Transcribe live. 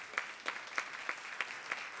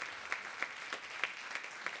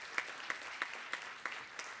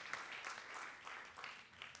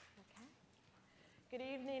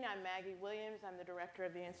I'm Maggie Williams. I'm the director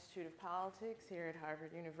of the Institute of Politics here at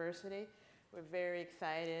Harvard University. We're very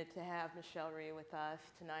excited to have Michelle Rhee with us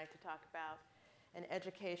tonight to talk about an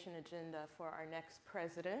education agenda for our next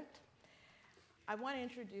president. I want to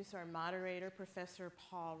introduce our moderator, Professor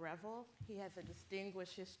Paul Reville. He has a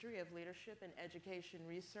distinguished history of leadership in education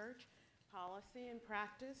research, policy, and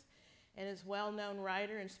practice, and is a well-known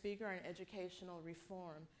writer and speaker on educational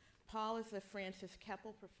reform. Paul is the Francis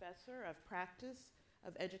Keppel Professor of Practice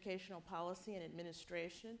of Educational Policy and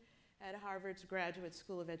Administration at Harvard's Graduate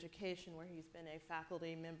School of Education, where he's been a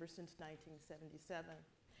faculty member since 1977.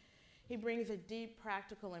 He brings a deep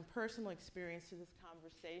practical and personal experience to this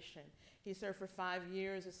conversation. He served for 5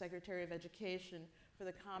 years as Secretary of Education for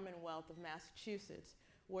the Commonwealth of Massachusetts,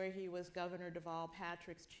 where he was Governor Deval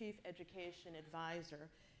Patrick's Chief Education Advisor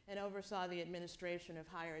and oversaw the administration of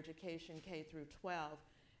higher education K through 12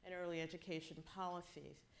 and early education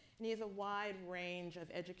policies. And he has a wide range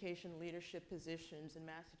of education leadership positions in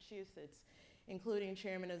Massachusetts, including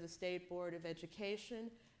chairman of the State Board of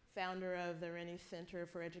Education, founder of the Rennie Center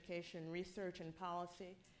for Education Research and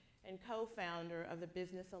Policy, and co-founder of the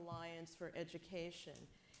Business Alliance for Education.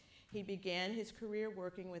 He began his career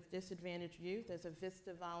working with disadvantaged youth as a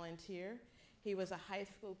VISTA volunteer. He was a high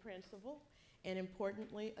school principal and,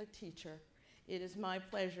 importantly, a teacher. It is my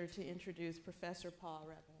pleasure to introduce Professor Paul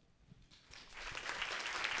Reville.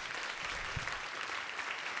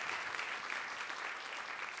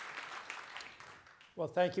 Well,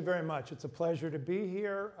 thank you very much. It's a pleasure to be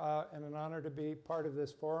here and an honor to be part of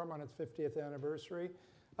this forum on its 50th anniversary.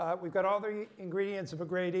 We've got all the ingredients of a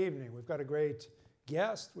great evening. We've got a great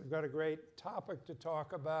guest, we've got a great topic to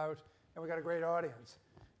talk about, and we've got a great audience.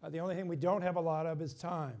 The only thing we don't have a lot of is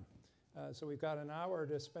time. So we've got an hour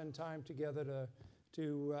to spend time together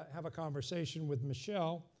to have a conversation with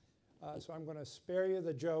Michelle. So I'm going to spare you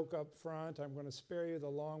the joke up front. I'm going to spare you the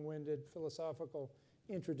long-winded philosophical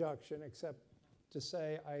introduction, except to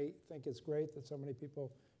say I think it's great that so many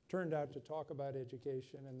people turned out to talk about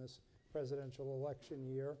education in this presidential election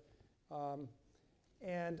year.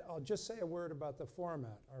 And I'll just say a word about the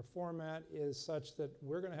format. Our format is such that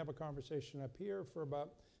we're going to have a conversation up here for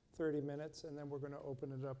about 30 minutes, and then we're going to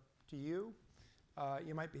open it up to you.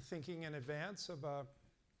 You might be thinking in advance of a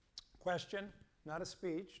question, not a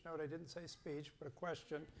speech. Note I didn't say speech, but a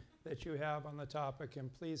question that you have on the topic.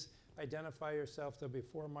 And please identify yourself. There'll be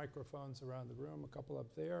 4 microphones around the room, a couple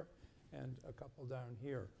up there and a couple down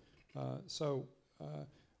here. So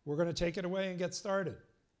we're going to take it away and get started.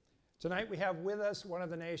 Tonight we have with us one of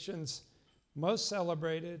the nation's most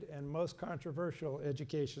celebrated and most controversial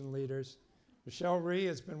education leaders. Michelle Rhee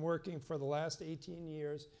has been working for the last 18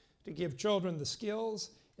 years to give children the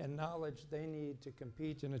skills and knowledge they need to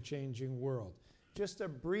compete in a changing world. Just a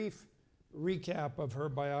brief recap of her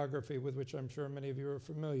biography, with which I'm sure many of you are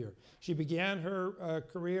familiar. She began her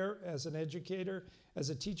career as an educator, as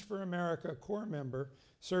a Teach for America Corps member,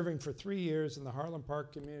 serving for 3 years in the Harlem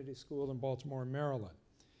Park Community School in Baltimore, Maryland.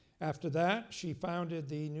 After that, she founded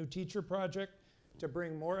the New Teacher Project to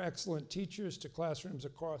bring more excellent teachers to classrooms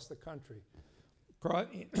across the country.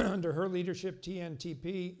 Under her leadership,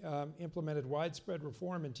 TNTP implemented widespread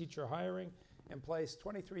reform in teacher hiring and placed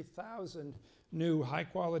 23,000 new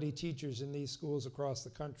high-quality teachers in these schools across the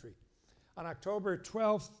country. On October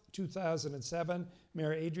 12, 2007,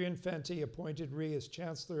 Mayor Adrian Fenty appointed Rhee as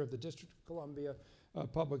Chancellor of the District of Columbia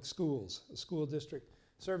Public Schools, a school district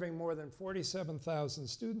serving more than 47,000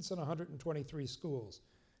 students in 123 schools.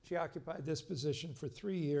 She occupied this position for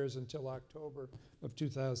 3 years until October of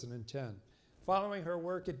 2010. Following her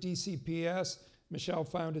work at DCPS, Michelle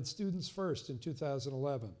founded StudentsFirst in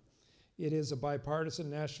 2011. It is a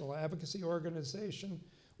bipartisan national advocacy organization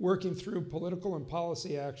working through political and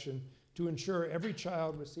policy action to ensure every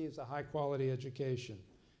child receives a high-quality education.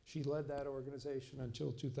 She led that organization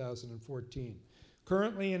until 2014.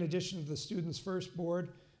 Currently, in addition to the StudentsFirst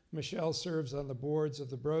board, Michelle serves on the boards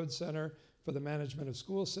of the Broad Center for the Management of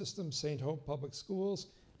School Systems, St. Hope Public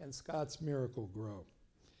Schools, and Scott's Miracle Grow.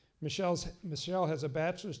 Michelle has a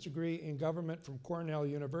bachelor's degree in government from Cornell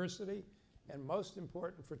University, and most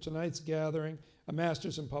important for tonight's gathering, a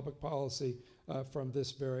master's in public policy from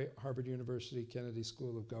this very Harvard University Kennedy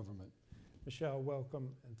School of Government. Michelle, welcome,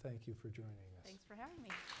 and thank you for joining us. Thanks for having me.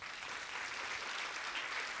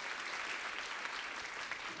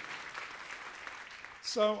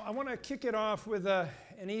 So I want to kick it off with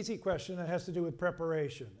an easy question that has to do with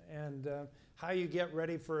preparation. And how you get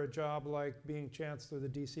ready for a job like being Chancellor of the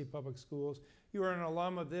D.C. Public Schools. You were an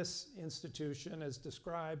alum of this institution, as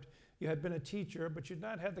described. You had been a teacher, but you'd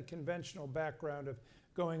not had the conventional background of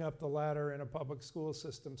going up the ladder in a public school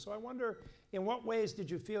system. So I wonder, in what ways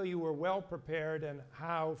did you feel you were well prepared, and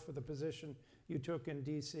how for the position you took in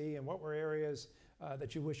D.C., and what were areas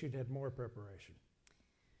that you wish you'd had more preparation?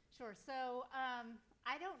 Sure. So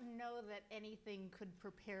I don't know that anything could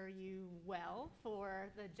prepare you well for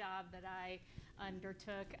the job that I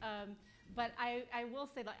undertook. But I will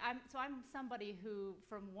say that I'm somebody who,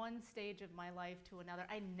 from one stage of my life to another,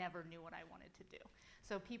 I never knew what I wanted to do.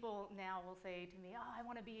 So people now will say to me, "Oh, I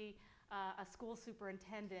want to be a school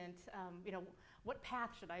superintendent. What path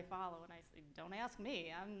should I follow?" And I say, "Don't ask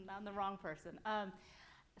me. I'm the wrong person."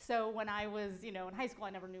 So when I was, in high school, I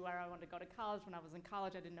never knew where I wanted to go to college. When I was in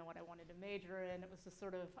college, I didn't know what I wanted to major in. It was just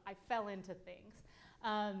sort of, I fell into things.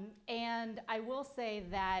 And I will say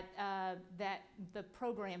that that the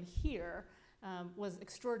program here was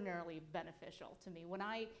extraordinarily beneficial to me. When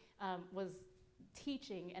I was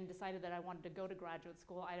teaching and decided that I wanted to go to graduate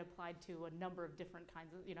school, I applied to a number of different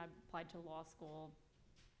kinds of, I applied to law school,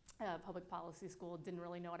 public policy school, didn't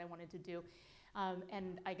really know what I wanted to do.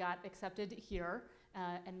 And I got accepted here.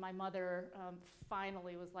 And my mother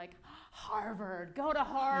finally was like, "Harvard, go to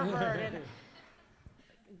Harvard." And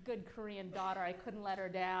good Korean daughter, I couldn't let her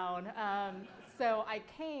down. So I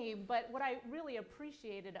came, but what I really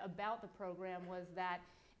appreciated about the program was that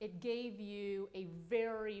it gave you a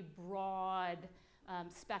very broad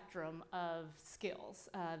spectrum of skills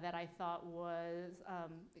that I thought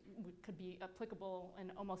could be applicable in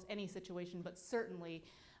almost any situation, but certainly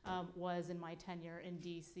was in my tenure in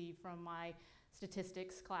DC, from my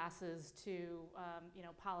statistics classes to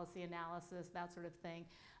policy analysis, that sort of thing.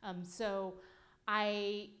 So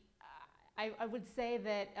I would say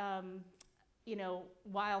that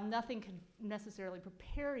while nothing could necessarily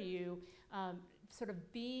prepare you, sort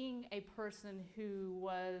of being a person who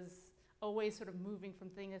was always sort of moving from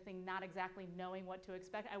thing to thing, not exactly knowing what to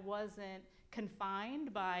expect, I wasn't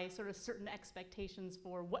confined by sort of certain expectations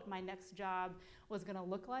for what my next job was going to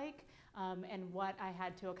look like and what I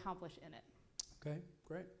had to accomplish in it. Okay,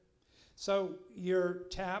 great. So you're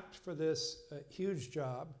tapped for this huge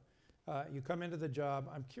job. You come into the job.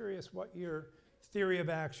 I'm curious what your theory of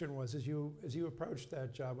action was as you approached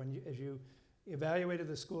that job, as you evaluated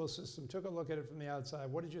the school system, took a look at it from the outside.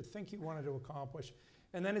 What did you think you wanted to accomplish?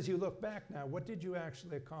 And then as you look back now, what did you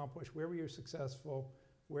actually accomplish? Where were you successful?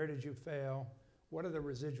 Where did you fail? What are the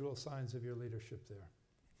residual signs of your leadership there?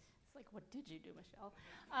 It's like, what did you do, Michelle?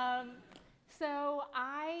 So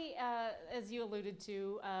I, as you alluded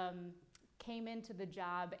to, came into the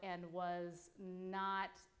job and was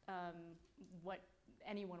not what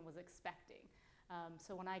anyone was expecting.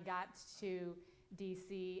 So when I got to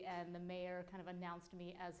DC and the mayor kind of announced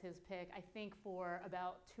me as his pick, I think for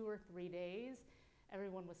about 2 or 3 days,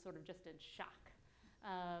 everyone was sort of just in shock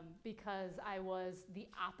because I was the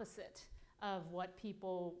opposite of what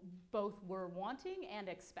people both were wanting and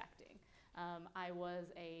expecting. I was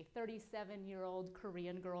a 37-year-old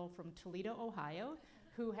Korean girl from Toledo, Ohio,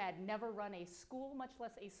 who had never run a school, much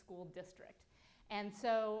less a school district. And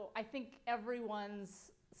so I think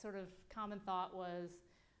everyone's sort of common thought was,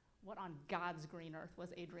 what on God's green earth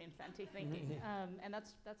was Adrienne Fenty thinking? And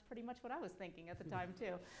that's pretty much what I was thinking at the time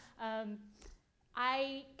too.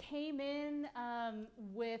 I came in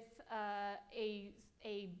with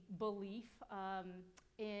a belief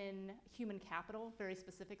in human capital, very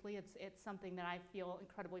specifically. It's something that I feel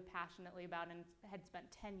incredibly passionately about and had spent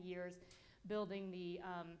 10 years building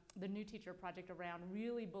the New Teacher Project around,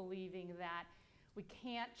 really believing that we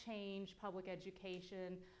can't change public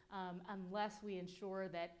education unless we ensure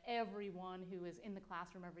that everyone who is in the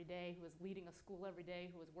classroom every day, who is leading a school every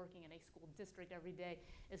day, who is working in a school district every day,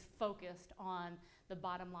 is focused on the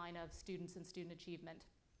bottom line of students and student achievement.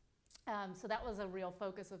 So that was a real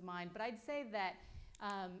focus of mine. But I'd say that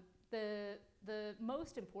the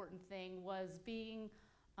most important thing was being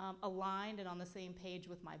aligned and on the same page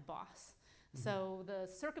with my boss. Mm-hmm. So the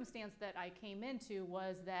circumstance that I came into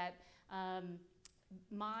was that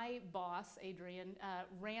my boss, Adrienne,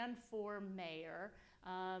 ran for mayor,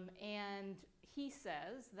 and he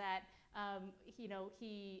says that he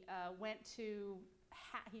went to.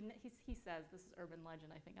 He says, this is urban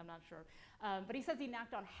legend, I think, I'm not sure, but he says he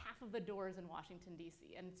knocked on half of the doors in Washington,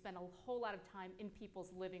 D.C. and spent a whole lot of time in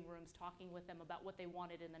people's living rooms talking with them about what they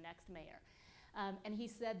wanted in the next mayor. And he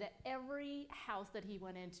said that every house that he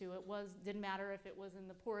went into, didn't matter if it was in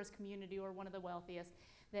the poorest community or one of the wealthiest,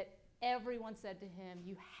 that everyone said to him,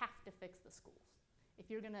 you have to fix the schools. If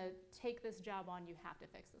you're going to take this job on, you have to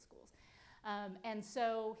fix the schools. And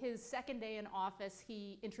so his second day in office,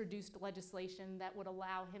 he introduced legislation that would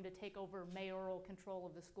allow him to take over mayoral control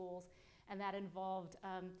of the schools, and that involved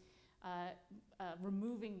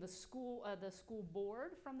removing the school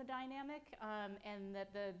board from the dynamic, and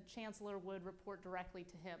that the chancellor would report directly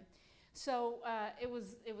to him. So it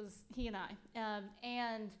was he and I,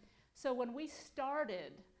 and so when we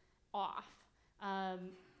started off,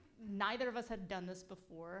 neither of us had done this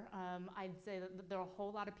before. I'd say that there are a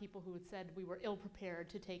whole lot of people who had said we were ill-prepared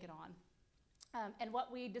to take it on. And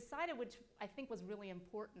what we decided, which I think was really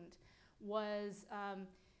important, was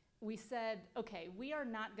we said, okay, we are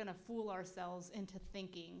not gonna fool ourselves into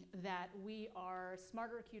thinking that we are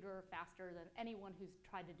smarter, cuter, or faster than anyone who's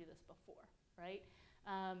tried to do this before, right?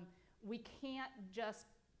 We can't just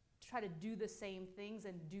try to do the same things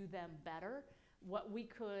and do them better. What we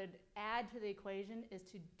could add to the equation is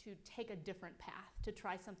to take a different path, to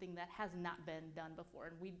try something that has not been done before.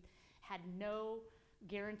 And we had no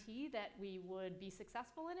guarantee that we would be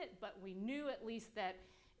successful in it, but we knew at least that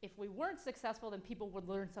if we weren't successful, then people would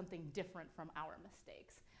learn something different from our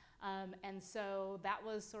mistakes. And so that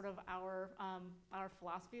was sort of our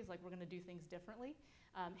philosophy, is like, we're gonna do things differently.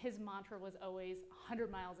 His mantra was always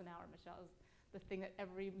 100 miles an hour, Michelle. It was the thing at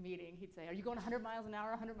every meeting he'd say, are you going 100 miles an hour,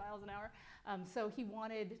 100 miles an hour? So he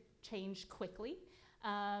wanted change quickly.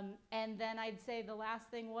 And then I'd say the last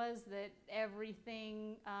thing was that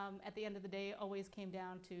everything at the end of the day always came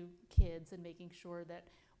down to kids and making sure that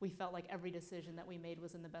we felt like every decision that we made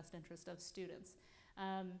was in the best interest of students.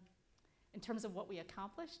 In terms of what we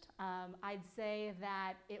accomplished, I'd say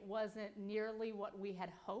that it wasn't nearly what we had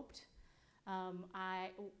hoped.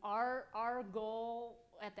 Our goal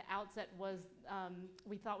at the outset was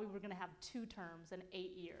we thought we were going to have 2 terms in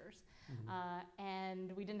 8 years.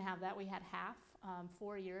 And we didn't have that. We had half,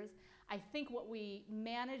 4 years. I think what we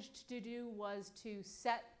managed to do was to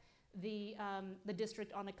set the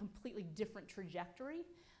district on a completely different trajectory.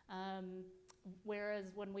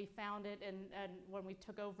 Whereas when we found it and when we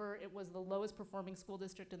took over, it was the lowest performing school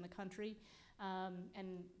district in the country,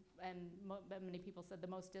 and many people said the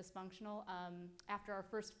most dysfunctional. After our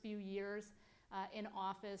first few years in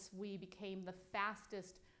office, we became the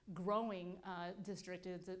fastest growing district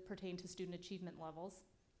as it pertained to student achievement levels.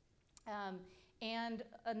 And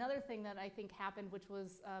another thing that I think happened, which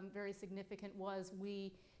was very significant, was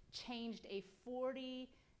we changed a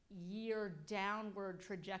 40-year downward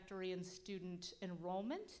trajectory in student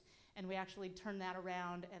enrollment, and we actually turned that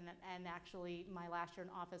around, and actually my last year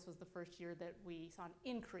in office was the first year that we saw an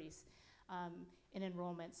increase in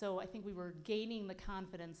enrollment. So I think we were gaining the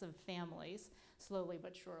confidence of families slowly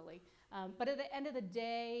but surely. But at the end of the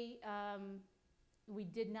day, we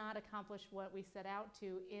did not accomplish what we set out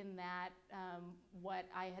to, in that what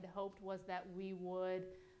I had hoped was that we would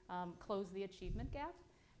close the achievement gap,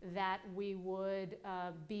 that we would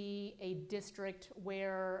be a district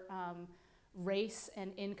where race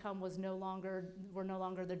and income were no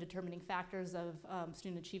longer the determining factors of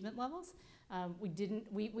student achievement levels.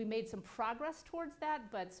 We made some progress towards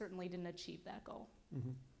that, but certainly didn't achieve that goal.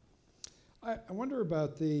 Mm-hmm. I wonder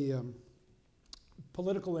about the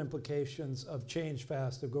political implications of change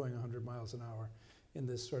fast, of going 100 miles an hour in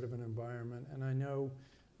this sort of an environment. And I know,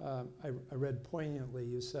 I read poignantly,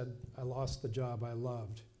 you said, I lost the job I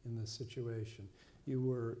loved in this situation. You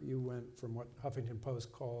went from what Huffington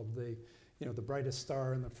Post called the brightest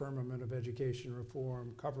star in the firmament of education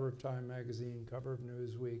reform, cover of Time magazine, cover of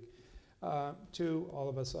Newsweek, to all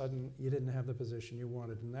of a sudden you didn't have the position you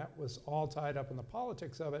wanted. And that was all tied up in the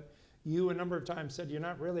politics of it. You a number of times said you're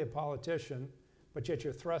not really a politician, but yet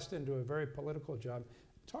you're thrust into a very political job.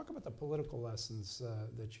 Talk about the political lessons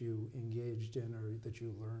that you engaged in, or that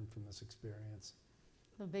you learned from this experience.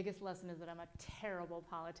 The biggest lesson is that I'm a terrible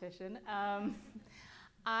politician.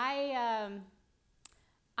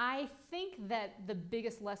 I think that the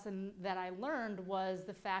biggest lesson that I learned was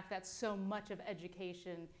the fact that so much of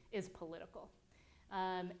education is political.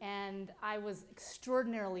 And I was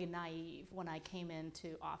extraordinarily naive when I came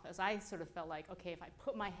into office. I sort of felt like, okay, if I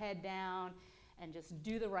put my head down and just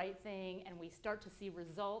do the right thing and we start to see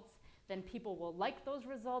results, then people will like those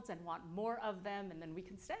results and want more of them, and then we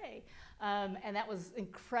can stay. And that was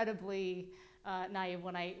incredibly naive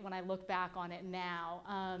when I look back on it now.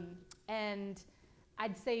 And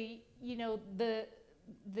I'd say,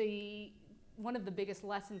 one of the biggest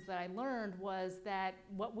lessons that I learned was that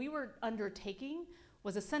what we were undertaking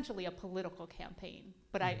was essentially a political campaign,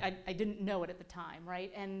 but I didn't know it at the time,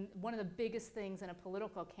 right? And one of the biggest things in a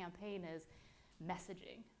political campaign is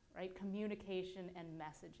messaging, right? Communication and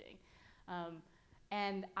messaging.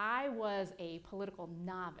 And I was a political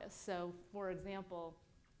novice. So, for example,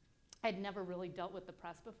 I'd never really dealt with the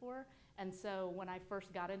press before. And so when I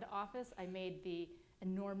first got into office, I made the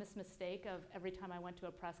enormous mistake of every time I went to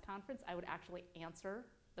a press conference, I would actually answer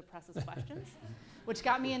the press's questions, which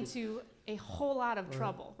got me into a whole lot of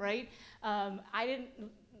trouble, right? I didn't,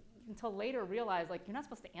 until later, realize, like, you're not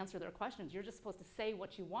supposed to answer their questions. You're just supposed to say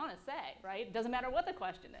what you want to say, right? It doesn't matter what the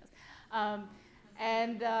question is.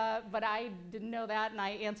 But I didn't know that, and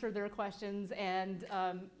I answered their questions, and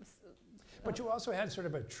but you also had sort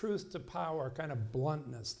of a truth to power kind of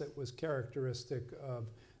bluntness that was characteristic of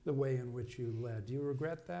the way in which you led. Do you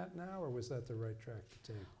regret that now, or was that the right track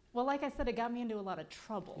to take? Well, like I said, it got me into a lot of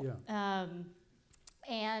trouble. Yeah.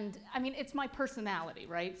 And I mean, it's my personality,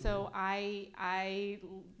 right? So I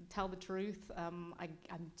tell the truth. I'm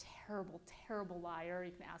a terrible liar.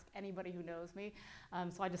 You can ask anybody who knows me.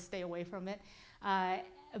 So I just stay away from it.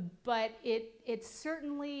 But it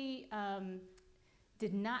certainly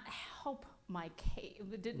did not help my case.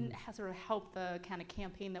 It didn't sort of help the kind of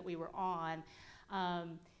campaign that we were on.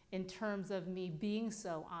 In terms of me being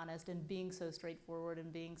so honest and being so straightforward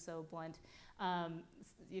and being so blunt,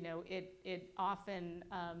 you know, it often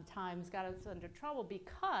times got us into trouble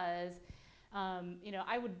because, you know,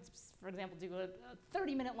 I would, for example, do a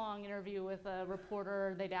 30-minute long interview with a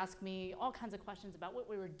reporter. They'd ask me all kinds of questions about what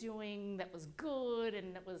we were doing that was good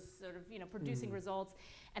and that was sort of, you know, producing results.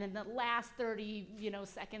 And in the last 30, you know,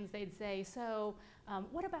 seconds, they'd say, so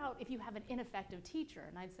what about if you have an ineffective teacher?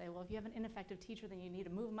 And I'd say, well, if you have an ineffective teacher, then you need to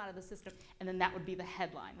move them out of the system. And then that would be the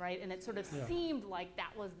headline, right? And it sort of seemed like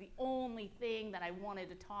that was the only thing that I wanted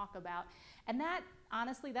to talk about. And that,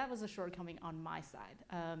 honestly, that was a shortcoming on my side.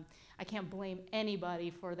 I can't blame anybody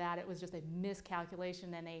for that. It was just a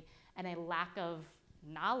miscalculation and a lack of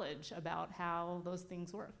knowledge about how those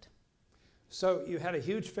things worked. So you had a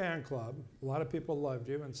huge fan club. A lot of people loved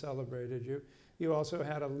you and celebrated you. You also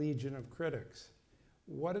had a legion of critics.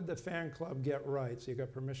 What did the fan club get right? So you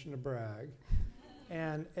got permission to brag.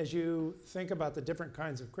 And as you think about the different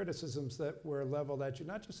kinds of criticisms that were leveled at you,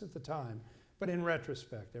 not just at the time, but in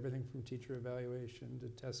retrospect, everything from teacher evaluation to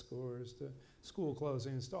test scores to school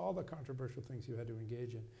closings to all the controversial things you had to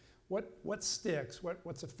engage in. What sticks?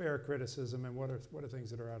 What's a fair criticism, and what are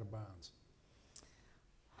things that are out of bounds?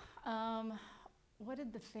 What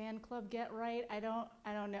did the fan club get right? I don't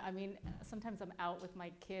know. I mean, sometimes I'm out with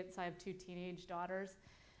my kids. I have 2 teenage daughters,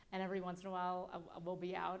 and every once in a while we'll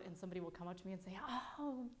be out and somebody will come up to me and say,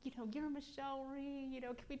 oh, you know, you're Michelle Rhee, you know,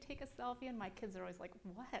 can we take a selfie? And my kids are always like,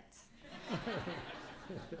 what?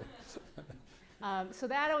 So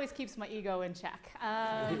that always keeps my ego in check.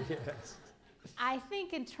 Yes. I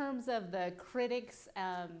think in terms of the critics,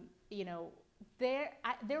 you know, there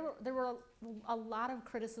were a lot of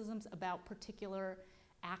criticisms about particular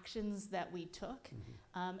actions that we took,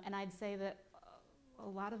 and I'd say that a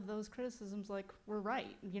lot of those criticisms, like, were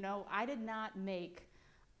right. You know, I did not make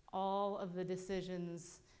all of the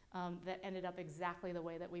decisions that ended up exactly the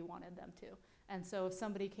way that we wanted them to. And so if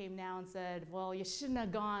somebody came now and said, well, you shouldn't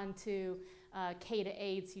have gone to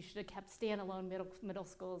K-8s, you should have kept standalone middle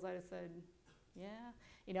schools, I said, yeah.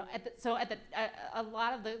 You know, a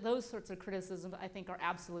lot of those sorts of criticisms I think are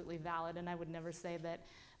absolutely valid, and I would never say that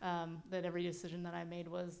that every decision that I made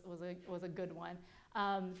was a good one.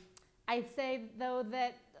 I'd say though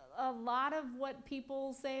that a lot of what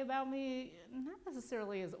people say about me not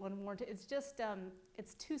necessarily is unwarranted. It's just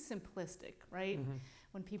it's too simplistic, right?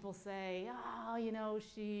 When people say, oh, you know,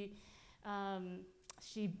 she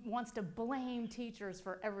wants to blame teachers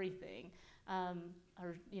for everything,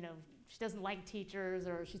 or you know, she doesn't like teachers,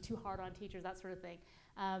 or she's too hard on teachers, that sort of thing.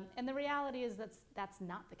 And the reality is that's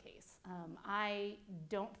not the case. I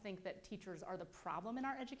don't think that teachers are the problem in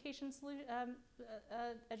our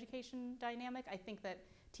education dynamic. I think that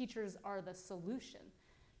teachers are the solution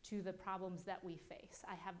to the problems that we face.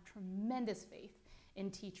 I have tremendous faith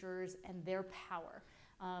in teachers and their power.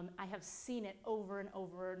 I have seen it over and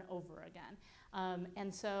over and over again.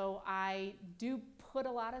 And so I do put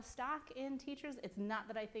a lot of stock in teachers. It's not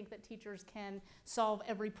that I think that teachers can solve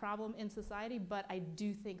every problem in society, but I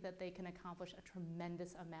do think that they can accomplish a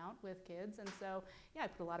tremendous amount with kids. And so, yeah, I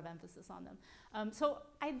put a lot of emphasis on them. So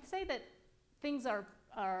I'd say that things are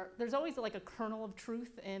there's always like a kernel of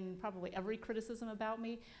truth in probably every criticism about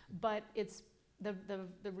me, but it's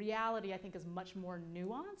the reality, I think, is much more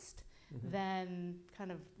nuanced than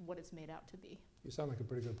kind of what it's made out to be. You sound like a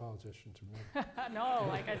pretty good politician to me. No,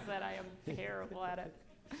 like I said, I am terrible at it.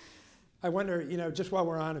 I wonder, you know, just while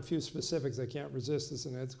we're on a few specifics, I can't resist as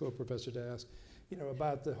an ed school professor to ask, you know,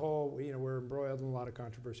 about the whole, you know, we're embroiled in a lot of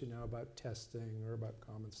controversy now about testing or about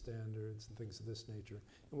common standards and things of this nature.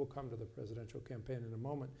 And we'll come to the presidential campaign in a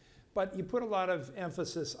moment. But you put a lot of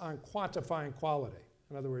emphasis on quantifying quality.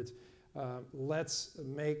 In other words, Let's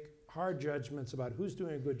make hard judgments about who's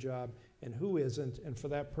doing a good job and who isn't, and for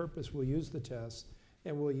that purpose, we'll use the test,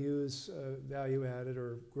 and we'll use value-added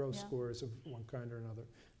or growth scores of one kind or another,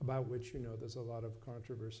 about which there's a lot of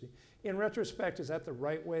controversy. In retrospect, is that the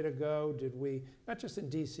right way to go? Did we, not just in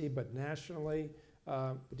DC, but nationally,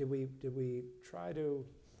 did we try to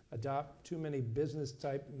adopt too many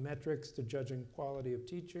business-type metrics to judging quality of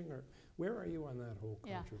teaching, or where are you on that whole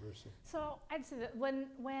controversy? So I'd say that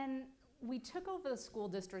when we took over the school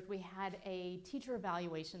district, we had a teacher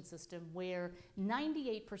evaluation system where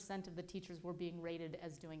 98% of the teachers were being rated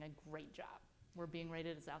as doing a great job. We're being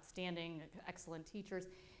rated as outstanding, excellent teachers,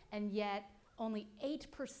 and yet only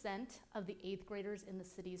 8% of the 8th graders in the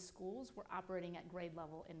city's schools were operating at grade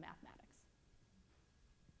level in mathematics.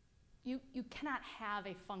 You cannot have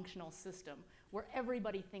a functional system where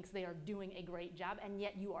everybody thinks they are doing a great job, and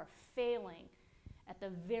yet you are failing at the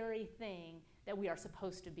very thing that we are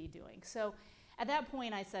supposed to be doing. So at that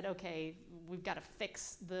point I said, okay, we've got to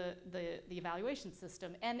fix the evaluation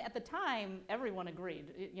system. And at the time, everyone agreed.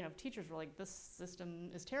 Teachers were like, this system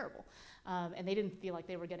is terrible. And they didn't feel like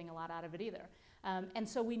they were getting a lot out of it either. And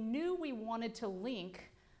so we knew we wanted to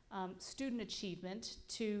link student achievement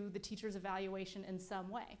to the teacher's evaluation in some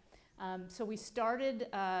way. So we started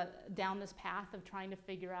down this path of trying to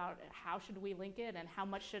figure out how should we link it and how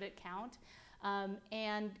much should it count,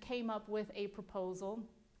 and came up with a proposal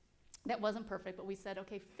that wasn't perfect, but we said,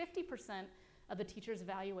 okay, 50% of the teacher's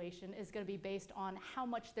evaluation is going to be based on how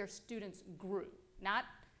much their students grew, not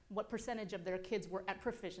what percentage of their kids were at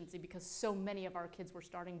proficiency, because so many of our kids were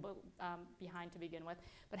starting behind to begin with,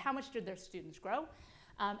 but how much did their students grow?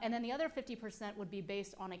 And then the other 50% would be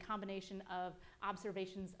based on a combination of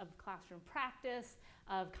observations of classroom practice,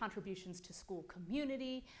 of contributions to school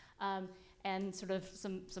community, and sort of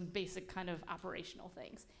some basic kind of operational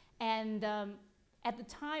things. And at the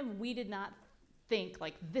time, we did not think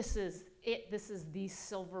like, this is it, this is the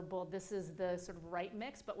silver bullet, this is the sort of right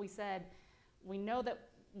mix, but we said, we know that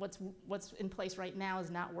what's in place right now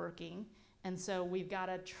is not working, and so we've got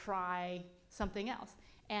to try something else.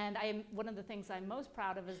 And one of the things I'm most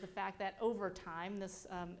proud of is the fact that over time, this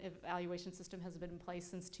evaluation system has been in place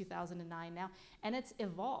since 2009 now, and it's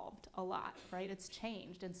evolved a lot, right? It's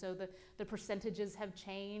changed, and so the percentages have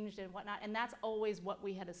changed and whatnot, and that's always what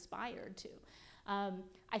we had aspired to.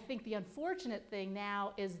 I think the unfortunate thing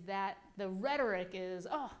now is that the rhetoric is,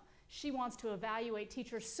 oh, she wants to evaluate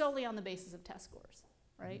teachers solely on the basis of test scores,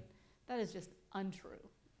 right? That is just untrue.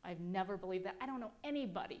 I've never believed that. I don't know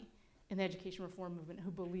anybody in the education reform movement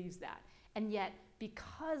who believes that. And yet,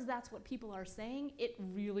 because that's what people are saying, it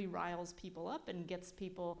really riles people up and gets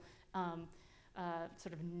people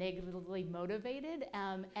sort of negatively motivated.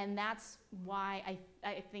 And that's why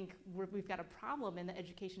I think we've got a problem in the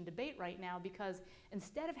education debate right now, because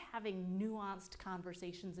instead of having nuanced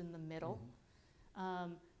conversations in the middle,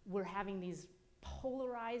 we're having these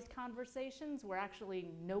polarized conversations where actually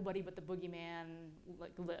nobody but the boogeyman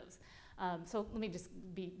lives. So let me just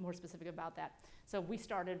be more specific about that. So we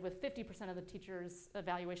started with 50% of the teachers'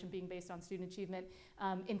 evaluation being based on student achievement.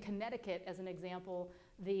 In Connecticut, as an example,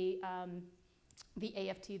 the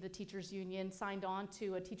AFT, the teachers union, signed on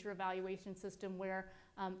to a teacher evaluation system where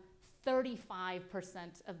 35%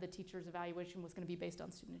 of the teachers' evaluation was going to be based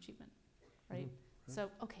on student achievement, right? So,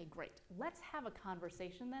 okay, great. Let's have a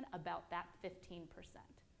conversation then about that 15%.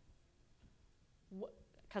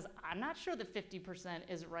 Because I'm not sure that 50%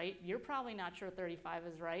 is right. You're probably not sure 35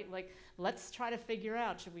 is right. Like, let's try to figure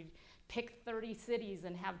out, should we pick 30 cities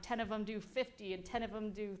and have 10 of them do 50 and 10 of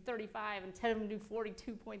them do 35 and 10 of them do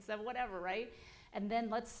 42.7, whatever, right? And then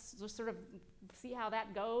let's just sort of see how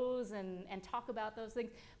that goes and talk about those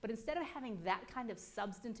things. But instead of having that kind of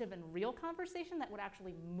substantive and real conversation that would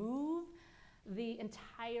actually move the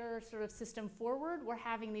entire sort of system forward, we're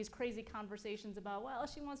having these crazy conversations about, well,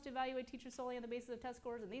 she wants to evaluate teachers solely on the basis of test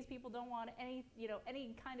scores, and these people don't want any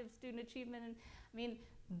kind of student achievement. And I mean,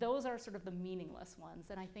 those are sort of the meaningless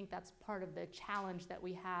ones, and I think that's part of the challenge that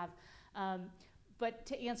we have. But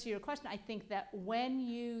to answer your question, I think that when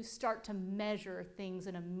you start to measure things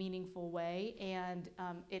in a meaningful way and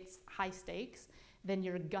it's high stakes, then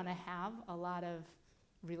you're gonna have a lot of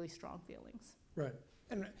really strong feelings. Right.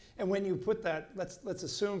 And when you put that, let's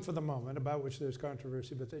assume for the moment, about which there's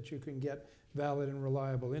controversy, but that you can get valid and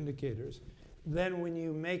reliable indicators, then when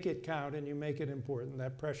you make it count and you make it important,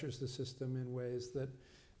 that pressures the system in ways that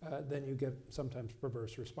then you get sometimes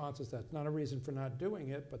perverse responses. That's not a reason for not doing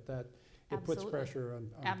it, but that it puts pressure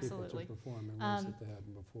on people to perform in ways that they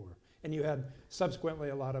hadn't before. And you had subsequently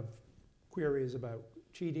a lot of queries about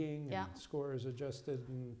cheating and scores adjusted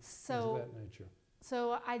and things of that nature.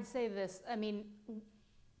 So I'd say this, I mean,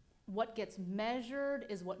 what gets measured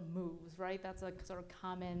is what moves, right? That's a sort of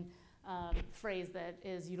common phrase that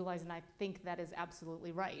is utilized, and I think that is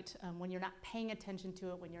absolutely right. When you're not paying attention to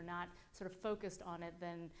it, when you're not sort of focused on it,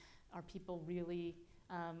 then are people really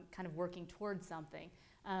kind of working towards something?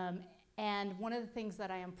 And one of the things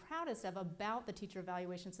that I am proudest of about the teacher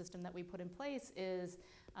evaluation system that we put in place is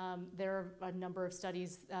there are a number of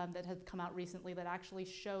studies that have come out recently that actually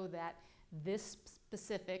show that this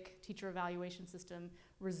specific teacher evaluation system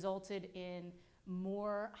resulted in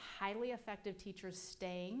more highly effective teachers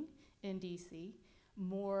staying in DC,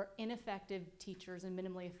 more ineffective teachers and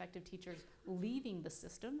minimally effective teachers leaving the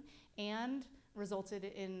system, and resulted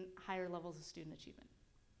in higher levels of student achievement.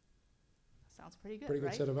 Sounds pretty good, Pretty good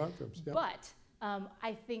right? set of outcomes. Yep. But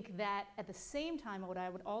I think that at the same time, what I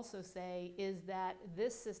would also say is that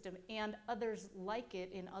this system and others like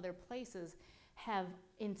it in other places have,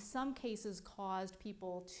 in some cases, caused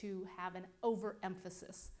people to have an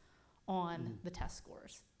overemphasis on the test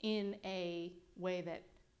scores in a way that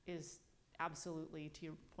is absolutely, to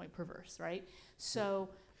your point, perverse, right? So,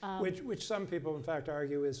 which some people, in fact,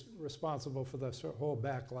 argue is responsible for the whole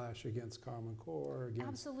backlash against Common Core. Against,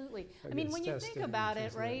 absolutely. I against mean, when you testing think about and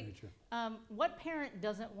it, things of that right? nature. What parent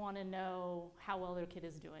doesn't want to know how well their kid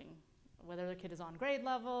is doing, whether their kid is on grade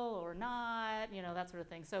level or not, you know, that sort of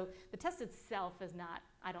thing. So the test itself is not,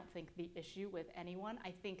 I don't think, the issue with anyone.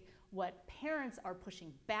 I think what parents are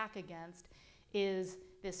pushing back against is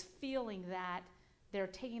this feeling that they're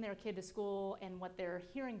taking their kid to school and what they're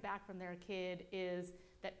hearing back from their kid is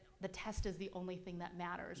that the test is the only thing that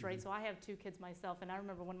matters, right? So I have 2 kids myself, and I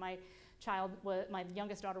remember when my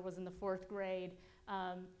youngest daughter was in the 4th grade,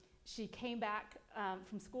 she came back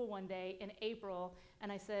from school one day in April, and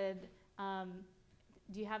I said,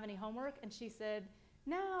 do you have any homework? And she said,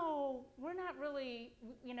 no, we're not really,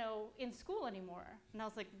 you know, in school anymore. And I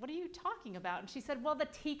was like, what are you talking about? And she said, well, the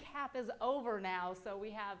TCAP is over now, so we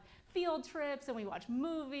have field trips and we watch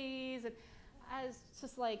movies. And I was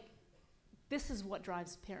just like, this is what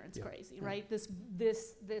drives parents crazy, right? This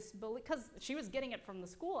because she was getting it from the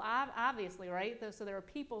school, obviously, right? So there are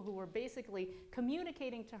people who were basically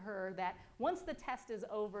communicating to her that once the test is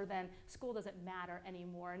over, then school doesn't matter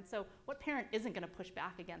anymore. And so what parent isn't going to push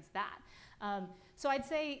back against that? So I'd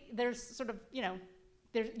say there's sort of, you know,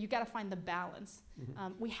 you got to find the balance.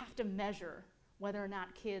 We have to measure whether or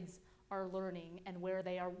not kids are learning and where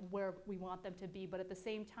they are, where we want them to be. But at the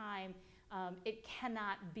same time, it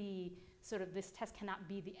cannot be sort of, this test cannot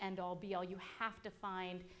be the end-all, be-all. You have to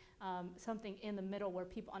find something in the middle where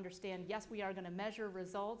people understand, yes, we are going to measure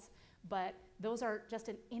results, but those are just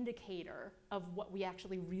an indicator of what we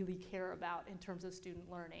actually really care about in terms of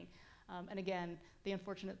student learning. And again, the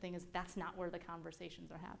unfortunate thing is that's not where the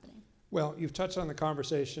conversations are happening. Well, you've touched on the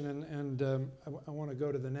conversation, and I want to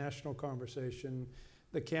go to the national conversation.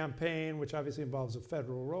 The campaign, which obviously involves a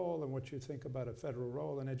federal role, and what you think about a federal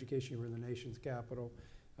role in education. You were in the nation's capital,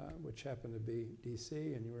 which happened to be D.C.,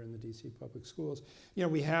 and you were in the D.C. public schools. You know,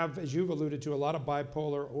 we have, as you've alluded to, a lot of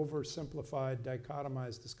bipolar, oversimplified,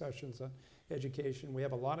 dichotomized discussions on education. We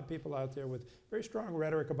have a lot of people out there with very strong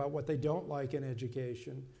rhetoric about what they don't like in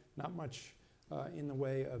education, not much in the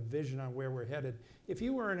way of vision on where we're headed. If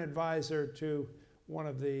you were an advisor to one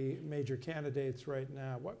of the major candidates right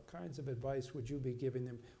now, what kinds of advice would you be giving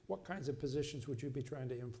them? What kinds of positions would you be trying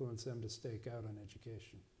to influence them to stake out on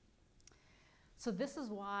education? So this is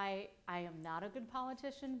why I am not a good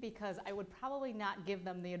politician, because I would probably not give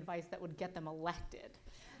them the advice that would get them elected.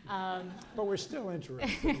 But we're still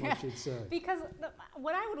interested in what you'd say. Because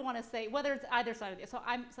what I would want to say, whether it's either side of the, so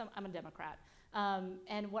I'm a Democrat,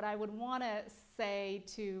 and what I would want to say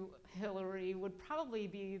to Hillary would probably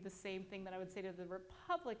be the same thing that I would say to the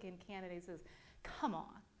Republican candidates is, come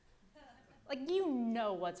on. Like, you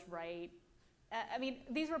know what's right. I mean,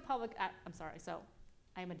 these I'm sorry, so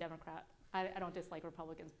I am a Democrat. I don't dislike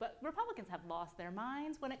Republicans, but Republicans have lost their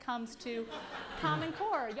minds when it comes to Common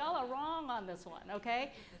Core. Y'all are wrong on this one,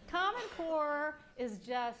 okay? Common Core is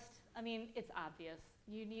just, I mean, it's obvious.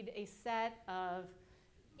 You need a set of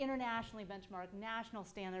internationally benchmarked national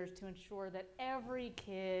standards to ensure that every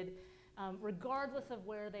kid, regardless of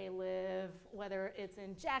where they live, whether it's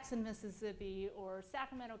in Jackson, Mississippi, or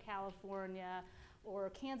Sacramento, California, or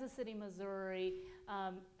Kansas City, Missouri,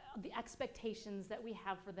 the expectations that we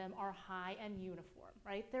have for them are high and uniform,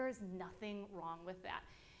 right? There is nothing wrong with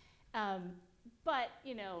that. But,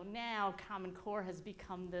 you know, now Common Core has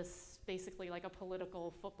become this basically like a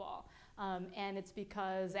political football. And it's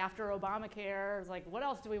because after Obamacare, it's like, what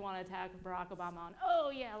else do we want to attack Barack Obama on?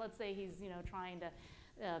 Oh, yeah, let's say he's, you know, trying to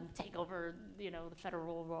take over, the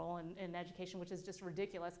federal role in education, which is just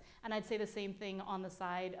ridiculous. And I'd say the same thing on the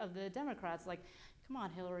side of the Democrats. Like, come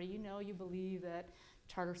on, Hillary, you believe that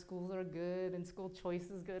charter schools are good and school choice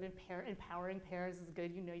is good and empowering parents is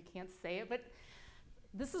good. You can't say it, but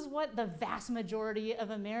this is what the vast majority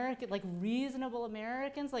of reasonable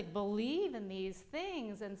Americans, believe in these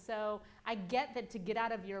things. And so I get that to get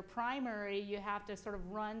out of your primary, you have to sort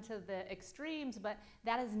of run to the extremes, but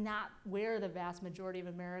that is not where the vast majority of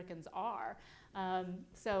Americans are.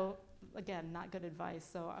 So again, not good advice.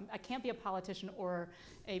 So I can't be a politician or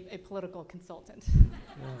a political consultant.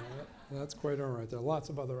 Yeah, that's quite all right. There are lots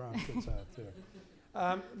of other options out there.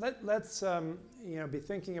 Let's be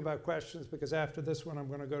thinking about questions, because after this one I'm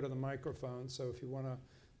going to go to the microphone. So if you want to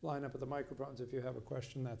line up at the microphones, if you have a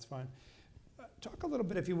question, that's fine. Talk a little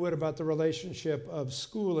bit, if you would, about the relationship of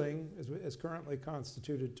schooling as currently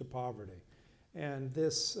constituted to poverty. And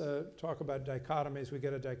this talk about dichotomies, we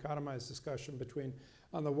get a dichotomized discussion between,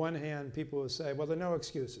 on the one hand, people who say, well, there are no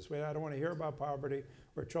excuses. I don't want to hear about poverty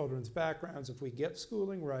or children's backgrounds. If we get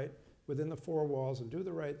schooling right within the four walls and do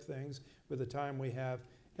the right things with the time we have,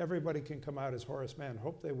 everybody can come out, as Horace Mann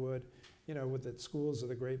hoped they would, with that schools are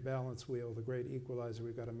the great balance wheel, the great equalizer.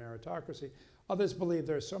 We've got a meritocracy. Others believe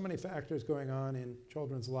there are so many factors going on in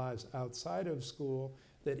children's lives outside of school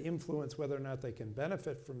that influence whether or not they can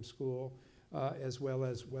benefit from school, as well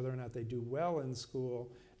as whether or not they do well in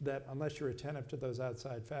school, that unless you're attentive to those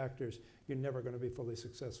outside factors, you're never going to be fully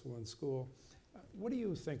successful in school. What do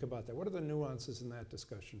you think about that? What are the nuances in that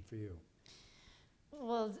discussion for you?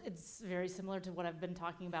 Well, it's very similar to what I've been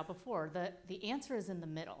talking about before. The answer is in the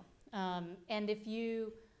middle. And if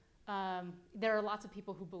you, there are lots of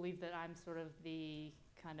people who believe that I'm sort of the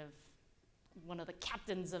kind of one of the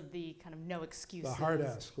captains of the kind of no excuses. The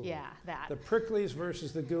hard-ass school. Yeah, that. The pricklies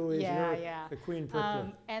versus the gooeys. Yeah, You're yeah. the queen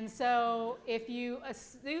prickly. And so if you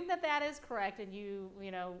assume that that is correct and you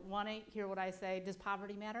want to hear what I say, does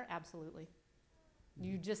poverty matter? Absolutely.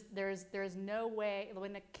 You just, there's no way,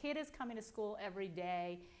 when a kid is coming to school every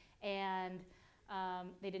day and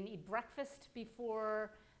they didn't eat breakfast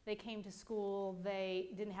before they came to school, they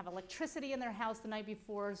didn't have electricity in their house the night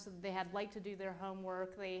before, so they had light to do their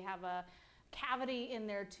homework, they have a cavity in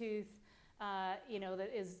their tooth, that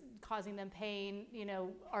is causing them pain,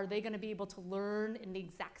 are they going to be able to learn in the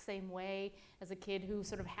exact same way as a kid who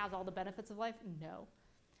sort of has all the benefits of life? No.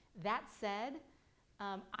 That said,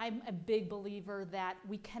 I'm a big believer that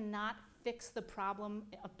we cannot fix the problem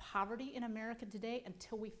of poverty in America today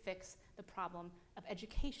until we fix the problem of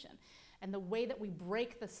education. And the way that we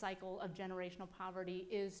break the cycle of generational poverty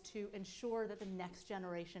is to ensure that the next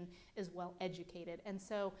generation is well educated. And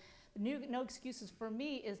so no excuses for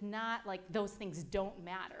me is not like those things don't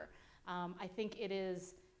matter. I think it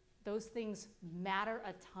is, those things matter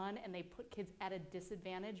a ton and they put kids at a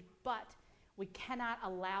disadvantage, but we cannot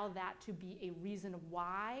allow that to be a reason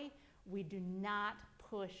why we do not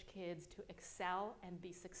push kids to excel and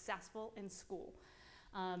be successful in school.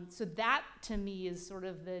 So that, to me, is sort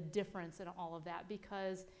of the difference in all of that,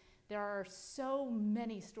 because there are so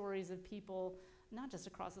many stories of people, not just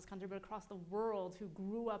across this country, but across the world, who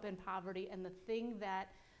grew up in poverty, and the thing that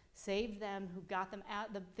saved them,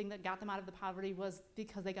 the thing that got them out of the poverty was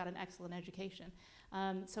because they got an excellent education.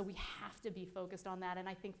 So we have to be focused on that. And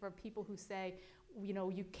I think for people who say,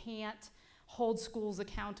 you can't hold schools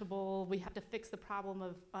accountable, we have to fix the problem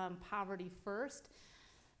of poverty first,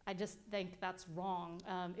 I just think that's wrong.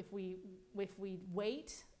 If we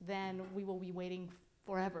wait, then we will be waiting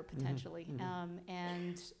forever potentially,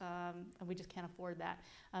 and we just can't afford that.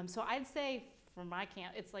 So I'd say from my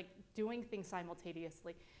camp, it's like doing things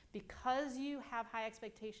simultaneously. Because you have high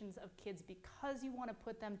expectations of kids, because you want to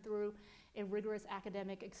put them through a rigorous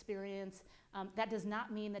academic experience, that does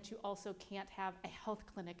not mean that you also can't have a health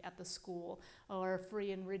clinic at the school or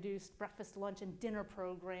free and reduced breakfast, lunch, and dinner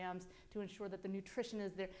programs to ensure that the nutrition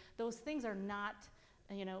is there. Those things are not,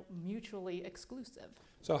 mutually exclusive.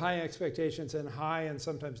 So high expectations and high and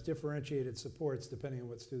sometimes differentiated supports depending on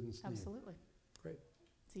what students need. Absolutely. Great.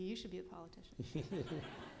 So you should be a politician.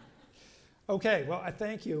 Okay, well, I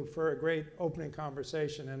thank you for a great opening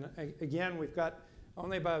conversation. And again, we've got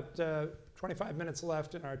only about 25 minutes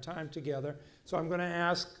left in our time together. So I'm going to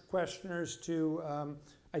ask questioners to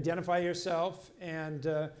identify yourself and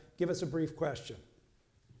give us a brief question.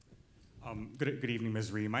 Good evening,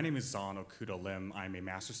 Ms. Rhee. My name is Zahn Okuda Lim. I'm a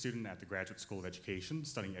master's student at the Graduate School of Education,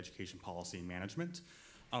 studying education policy and management.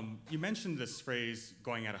 You mentioned this phrase,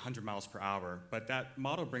 going at 100 miles per hour, but that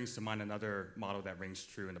motto brings to mind another motto that rings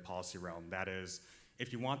true in the policy realm. That is,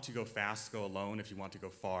 if you want to go fast, go alone. If you want to go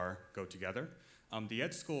far, go together. The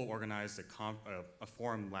Ed School organized a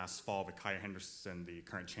forum last fall with Kaya Henderson, the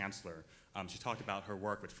current chancellor. She talked about her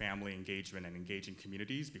work with family engagement and engaging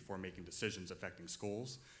communities before making decisions affecting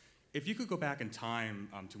schools. If you could go back in time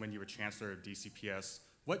to when you were chancellor of DCPS,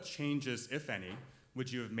 what changes, if any,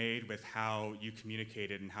 would you have made with how you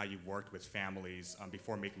communicated and how you worked with families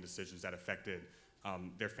before making decisions that affected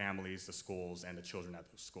their families, the schools, and the children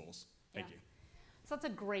at those schools? Thank you. So that's a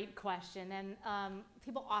great question, and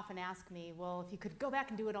people often ask me, well, if you could go back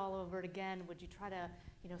and do it all over again, would you try to,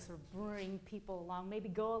 sort of bring people along, maybe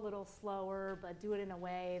go a little slower, but do it in a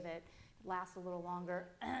way that lasts a little longer?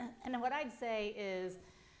 And what I'd say is,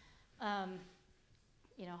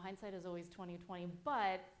 hindsight is always 20/20,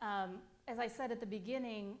 but as I said at the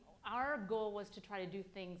beginning, our goal was to try to do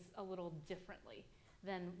things a little differently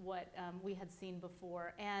than what we had seen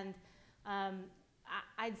before. And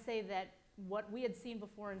I'd say that what we had seen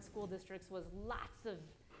before in school districts was lots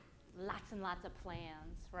and lots of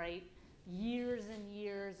plans, right? Years and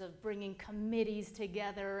years of bringing committees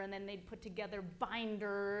together, and then they'd put together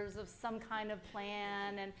binders of some kind of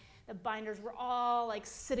plan, and the binders were all like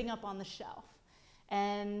sitting up on the shelf.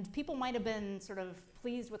 And people might have been sort of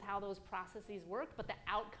pleased with how those processes worked, but the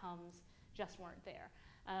outcomes just weren't there.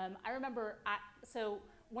 I remember, so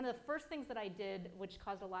one of the first things that I did, which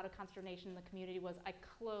caused a lot of consternation in the community, was I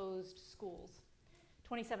closed schools.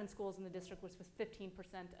 27 schools in the district, which was 15%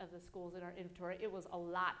 of the schools in our inventory. It was a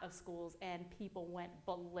lot of schools, and people went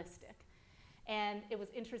ballistic. And it was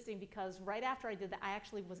interesting because right after I did that, I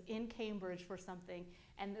actually was in Cambridge for something,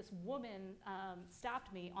 and this woman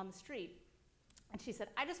stopped me on the street. And she said,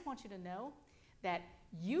 I just want you to know that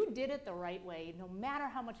you did it the right way, no matter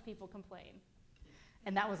how much people complain.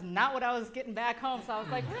 And that was not what I was getting back home, so I was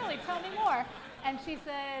like, really, tell me more. And she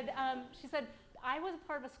said, I was a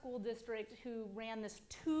part of a school district who ran this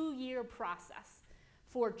 2-year process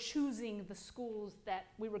for choosing the schools that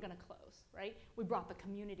we were gonna close, right? We brought the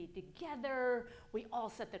community together, we all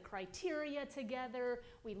set the criteria together,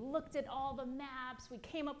 we looked at all the maps, we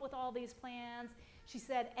came up with all these plans. She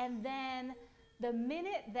said, and then the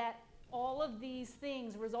minute that all of these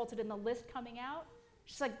things resulted in the list coming out,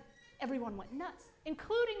 she's like, everyone went nuts,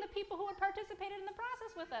 including the people who had participated in the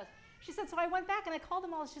process with us. She said, so I went back and I called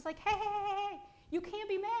them all. She's like, hey, you can't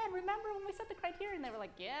be mad. Remember when we set the criteria? And they were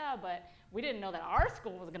like, yeah, but we didn't know that our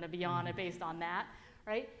school was going to be on it based on that,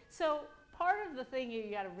 right? So part of the thing you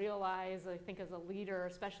got to realize, I think, as a leader,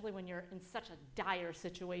 especially when you're in such a dire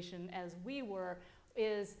situation as we were,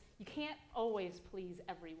 is you can't always please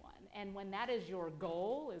everyone. And when that is your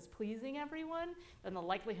goal, is pleasing everyone, then the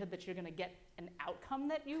likelihood that you're going to get an outcome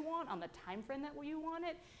that you want on the time frame that you want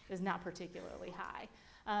it is not particularly high.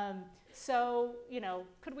 So,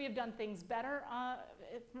 could we have done things better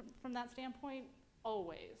from that standpoint?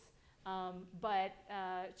 Always. But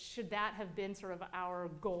should that have been sort of our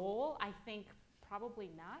goal? I think probably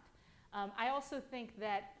not. I also think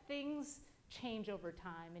that things change over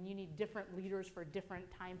time, and you need different leaders for different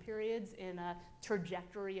time periods in a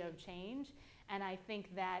trajectory of change. And I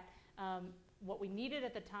think that what we needed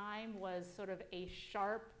at the time was sort of a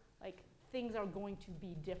sharp, like, things are going to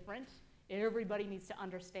be different. Everybody needs to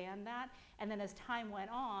understand that. And then as time went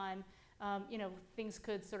on, things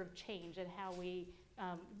could sort of change, and how we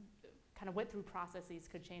kind of went through processes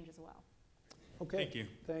could change as well. Okay. Thank you.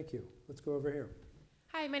 Thank you. Let's go over here.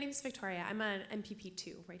 Hi, my name is Victoria. I'm an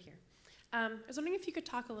MPP2 right here. I was wondering if you could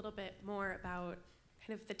talk a little bit more about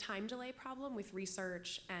kind of the time delay problem with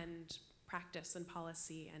research and practice and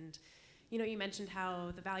policy. And you mentioned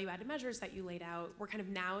how the value-added measures that you laid out, we're kind of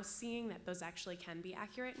now seeing that those actually can be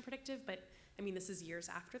accurate and predictive, but I mean, this is years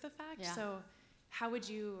after the fact. Yeah. So how would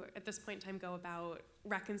you, at this point in time, go about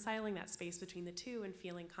reconciling that space between the two and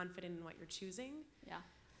feeling confident in what you're choosing? Yeah.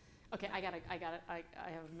 Okay, I have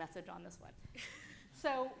a message on this one.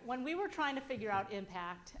 So when we were trying to figure out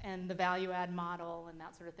impact and the value add model and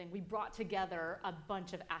that sort of thing, we brought together a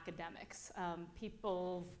bunch of academics,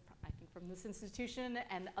 people, I think, from this institution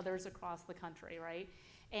and others across the country, right?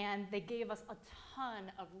 And they gave us a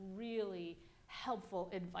ton of really helpful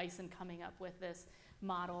advice in coming up with this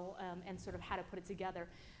model and sort of how to put it together.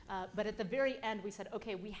 But at the very end, we said,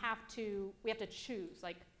 okay, we have to choose,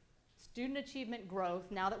 like, student achievement growth,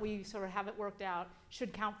 now that we sort of have it worked out,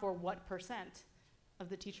 should count for what percent of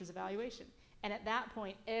the teacher's evaluation. And at that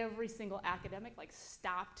point, every single academic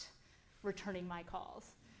stopped returning my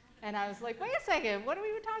calls. And I was like, wait a second, what are we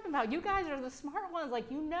even talking about? You guys are the smart ones,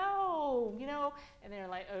 you know. And they're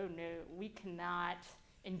like, oh no, we cannot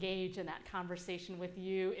engage in that conversation with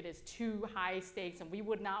you. It is too high stakes, and we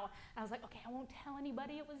would not. I was like, okay, I won't tell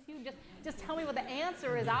anybody it was you. Just tell me what the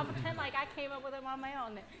answer is. I'll pretend like I came up with it on my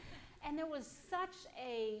own. And there was such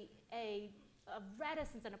a a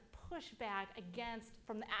reticence and a pushback against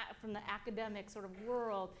from the academic sort of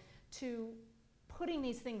world to putting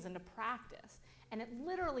these things into practice. And it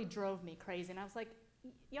literally drove me crazy. And I was like,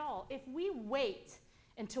 y'all, if we wait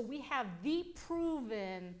until we have the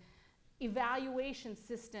proven evaluation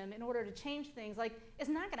system in order to change things, like, it's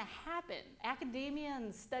not going to happen. Academia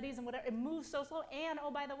and studies and whatever, it moves so slow. And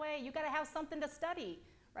oh, by the way, you got to have something to study,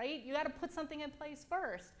 right? You got to put something in place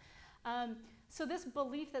first. So this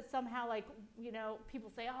belief that somehow, like, you know, people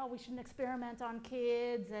say, oh, we shouldn't experiment on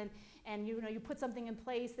kids, and you know, you put something in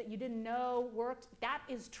place that you didn't know worked. That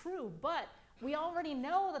is true, but we already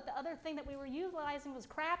know that the other thing that we were utilizing was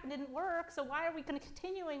crap and didn't work, so why are we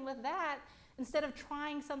continuing with that instead of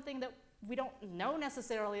trying something that we don't know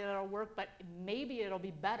necessarily that it'll work, but maybe it'll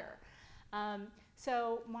be better?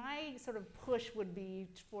 So my sort of push would be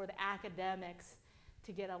for the academics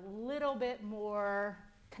to get a little bit more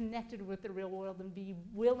connected with the real world and be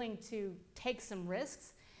willing to take some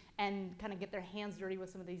risks and kind of get their hands dirty with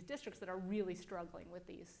some of these districts that are really struggling with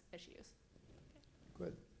these issues.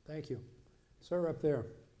 Good, thank you. Sir, up there.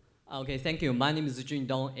 Okay, thank you. My name is Jun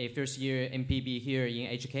Dong, a first-year MPB here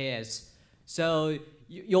in HKS. So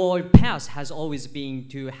your path has always been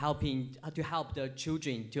to help the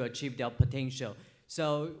children to achieve their potential.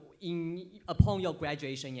 So upon your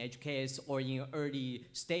graduation in HKS or in early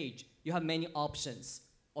stage, you have many options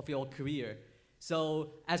of your career.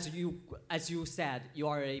 So as you said, you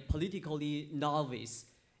are a politically novice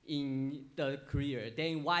in the career.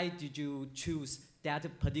 Then why did you choose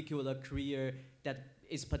that particular career that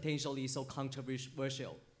is potentially so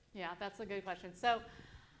controversial? Yeah, that's a good question. So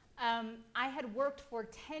I had worked for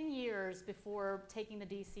 10 years before taking the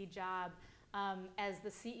DC job as the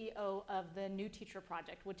CEO of the New Teacher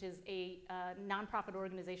Project, which is a nonprofit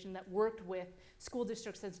organization that worked with school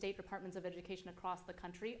districts and state departments of education across the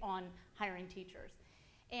country on hiring teachers.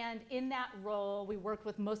 And in that role, we worked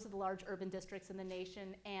with most of the large urban districts in the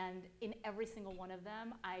nation, and in every single one of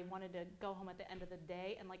them, I wanted to go home at the end of the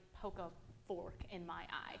day and like poke a fork in my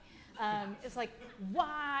eye. It's like,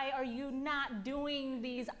 why are you not doing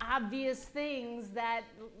these obvious things that,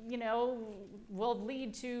 you know, will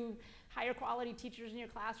lead to higher quality teachers in your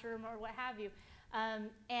classroom or what have you?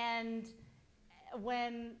 And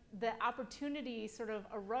when the opportunity sort of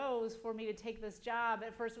arose for me to take this job,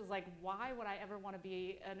 at first it was like, why would I ever want to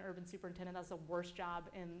be an urban superintendent? That's the worst job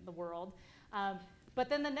in the world. But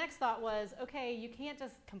then the next thought was, okay, you can't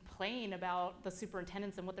just complain about the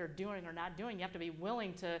superintendents and what they're doing or not doing. You have to be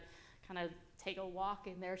willing to kind of take a walk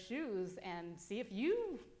in their shoes and see if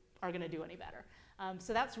you are going to do any better.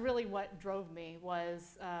 So that's really what drove me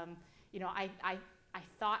was, you know, I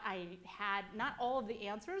thought I had not all of the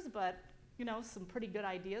answers, but you know, some pretty good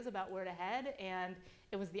ideas about where to head, and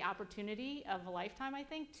it was the opportunity of a lifetime, I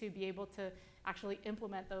think, to be able to actually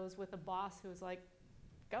implement those with a boss who was like,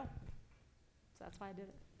 go. So that's why I did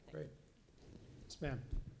it. Great. Yes, ma'am.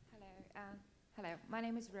 Hello. Hello. My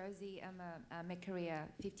name is Rosie. I'm a mid-career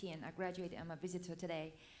 15. I graduated. I'm a visitor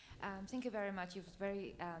today. Thank you very much. It was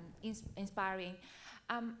very inspiring.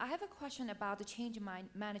 I have a question about the change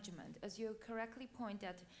management. As you correctly point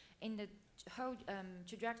out, in the whole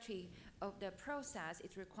trajectory of the process,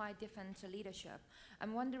 it requires different leadership.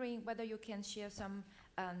 I'm wondering whether you can share some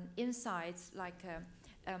insights, like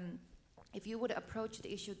if you would approach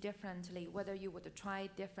the issue differently, whether you would try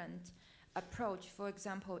different approach. For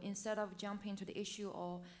example, instead of jumping to the issue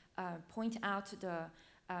or point out the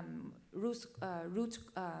root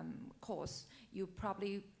cause, you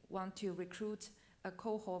probably want to recruit a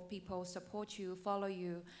cohort of people, support you, follow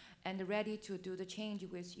you, and ready to do the change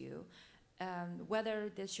with you.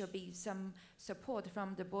 Whether there should be some support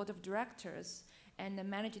from the board of directors and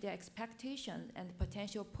manage their expectation and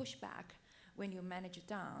potential pushback when you manage it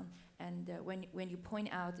down, and when you point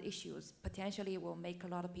out issues, potentially will make a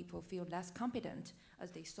lot of people feel less competent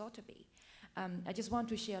as they thought to be. I just want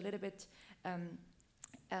to share a little bit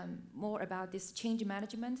more about this change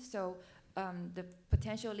management. So the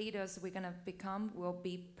potential leaders we're going to become will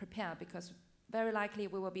be prepared, because very likely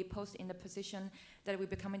we will be posted in the position that we're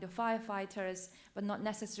becoming the firefighters, but not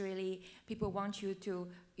necessarily people want you to,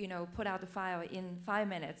 you know, put out the fire in 5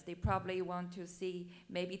 minutes. They probably want to see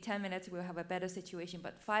maybe 10 minutes we'll have a better situation,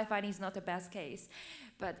 but firefighting is not the best case.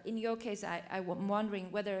 But in your case, I'm wondering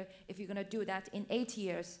whether if you're going to do that in 8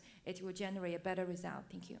 years, it will generate a better result.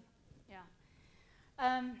 Thank you. Yeah.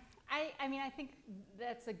 I mean, I think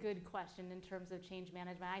that's a good question in terms of change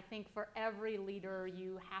management. I think for every leader,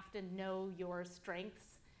 you have to know your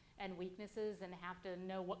strengths and weaknesses and have to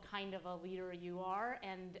know what kind of a leader you are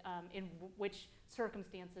and in which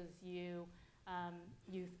circumstances you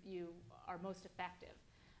are most effective.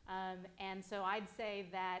 And so I'd say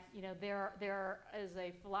that, you know, there is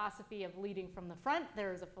a philosophy of leading from the front,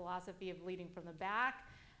 there is a philosophy of leading from the back.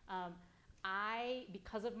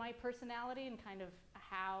 Because of my personality and kind of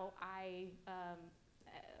how I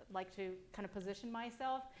like to kind of position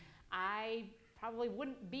myself, I probably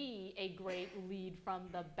wouldn't be a great lead from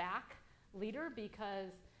the back leader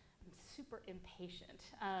because I'm super impatient.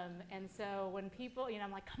 And so when people, you know,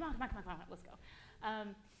 I'm like, come on, let's go.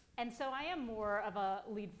 And so I am more of a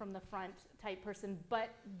lead from the front type person, but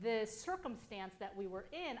the circumstance that we were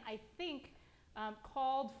in, I think,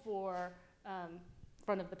 called for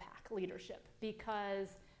front of the pack leadership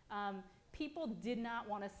because people did not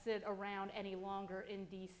want to sit around any longer in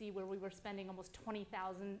DC where we were spending almost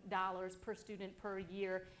 $20,000 per student per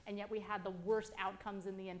year, and yet we had the worst outcomes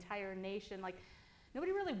in the entire nation. Like,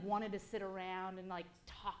 nobody really wanted to sit around and like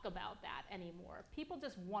talk about that anymore. People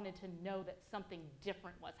just wanted to know that something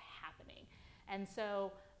different was happening. And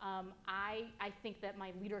so I think that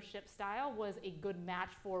my leadership style was a good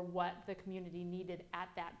match for what the community needed at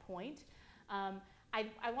that point.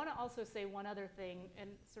 I want to also say one other thing, and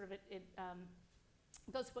sort of it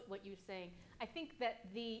goes with what you're saying. I think that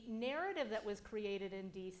the narrative that was created in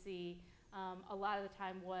DC a lot of the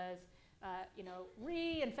time was, you know,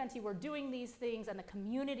 Rhee and Fenty were doing these things and the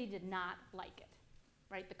community did not like it,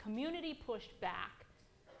 right? The community pushed back.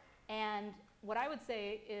 And what I would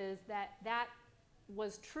say is that that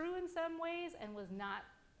was true in some ways and was not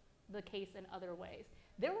the case in other ways.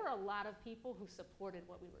 There were a lot of people who supported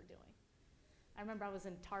what we were doing. I remember I was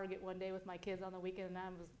in Target one day with my kids on the weekend and I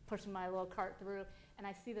was pushing my little cart through and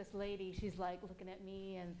I see this lady, she's like looking at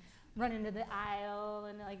me and running to the aisle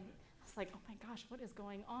and like, I was like, oh my gosh, what is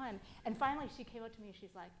going on? And finally she came up to me and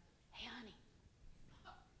she's like, hey honey,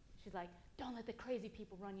 she's like, don't let the crazy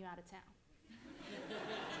people run you out of town.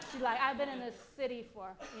 She's like, I've been in this city for,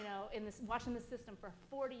 you know, watching the system for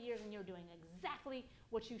 40 years and you're doing exactly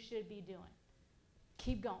what you should be doing.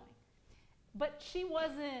 Keep going. But she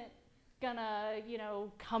wasn't gonna, you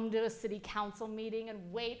know, come to a city council meeting and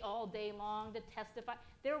wait all day long to testify.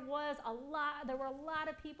 There were a lot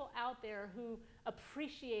of people out there who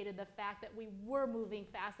appreciated the fact that we were moving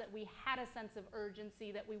fast, that we had a sense of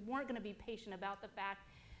urgency, that we weren't gonna be patient about the fact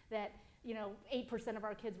that, you know, 8% of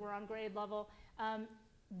our kids were on grade level.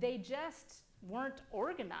 They just weren't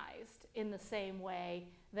organized in the same way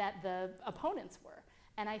that the opponents were.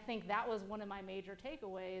 And I think that was one of my major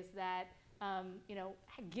takeaways, that you know,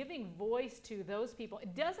 giving voice to those people,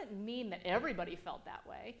 it doesn't mean that everybody felt that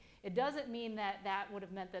way. It doesn't mean that that would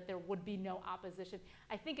have meant that there would be no opposition.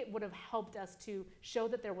 I think it would have helped us to show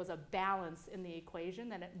that there was a balance in the equation,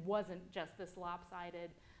 that it wasn't just this lopsided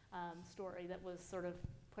story that was sort of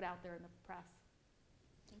put out there in the press.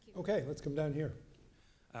 Thank you. Okay, let's come down here.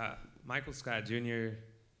 Michael Scott Jr.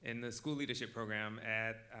 in the school leadership program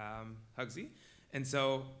at Hugsy. And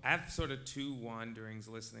so I have sort of two wanderings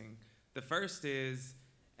listening. The first is,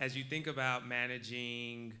 as you think about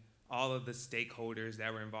managing all of the stakeholders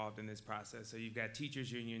that were involved in this process, so you've got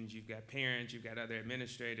teachers unions, you've got parents, you've got other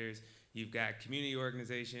administrators, you've got community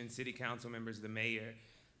organizations, city council members, the mayor.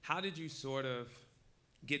 How did you sort of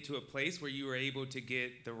get to a place where you were able to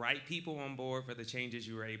get the right people on board for the changes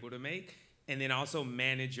you were able to make, and then also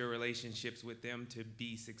manage your relationships with them to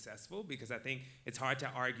be successful? Because I think it's hard to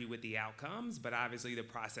argue with the outcomes, but obviously the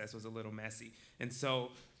process was a little messy. And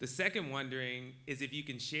so the second wondering is if you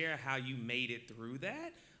can share how you made it through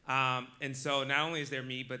that. And so not only is there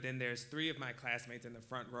me, but then there's 3 of my classmates in the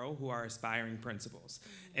front row who are aspiring principals.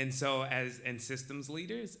 And so and systems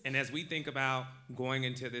leaders, and as we think about going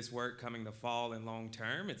into this work coming the fall and long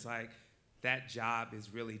term, it's like, that job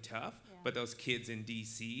is really tough, but those kids in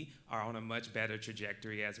DC are on a much better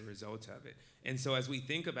trajectory as a result of it. And so as we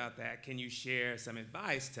think about that, can you share some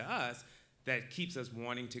advice to us that keeps us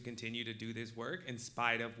wanting to continue to do this work in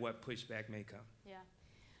spite of what pushback may come? Yeah.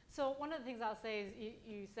 So one of the things I'll say is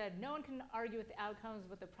you said no one can argue with the outcomes,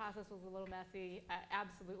 but the process was a little messy. I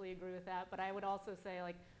absolutely agree with that. But I would also say,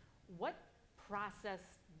 like, what process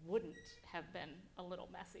wouldn't have been a little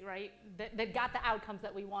messy, right? That got the outcomes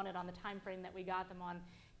that we wanted on the time frame that we got them on.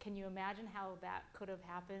 Can you imagine how that could have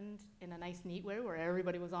happened in a nice, neat way where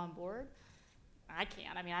everybody was on board? I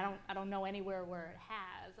can't. I mean, I don't know anywhere where it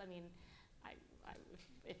has. I mean,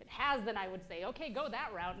 if it has, then I would say, okay, go that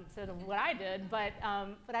route instead of what I did. But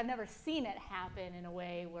I've never seen it happen in a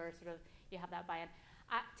way where sort of you have that buy-in.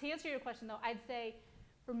 To answer your question, though, I'd say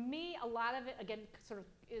for me, a lot of it, again, sort of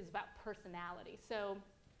is about personality. So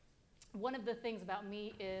one of the things about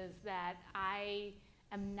me is that I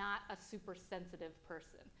am not a super sensitive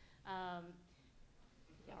person.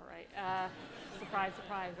 Yeah, right. Surprise,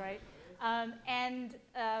 surprise, right?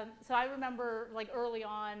 So I remember like early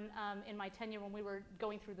on in my tenure when we were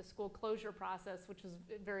going through the school closure process, which was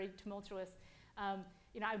very tumultuous, I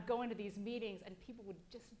would go into these meetings and people would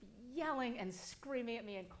just be yelling and screaming at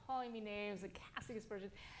me and calling me names and casting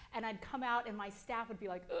aspersions. And I'd come out and my staff would be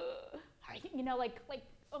like, ugh, like,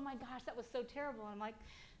 oh my gosh, that was so terrible. And I'm like,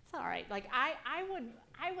 it's all right. Like I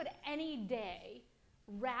would any day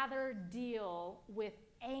rather deal with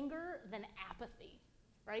anger than apathy,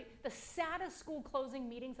 right? The saddest school closing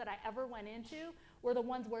meetings that I ever went into were the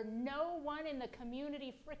ones where no one in the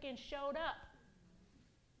community frickin' showed up.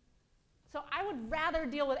 So I would rather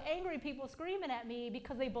deal with angry people screaming at me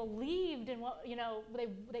because they believed in what,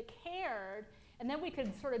 they cared, and then we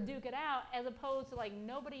could sort of duke it out, as opposed to like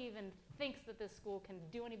nobody even thinks that this school can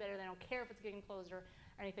do any better. They don't care if it's getting closed or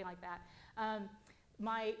anything like that.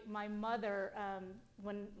 My mother,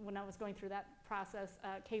 when I was going through that process,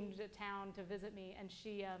 came to town to visit me, and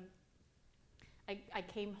I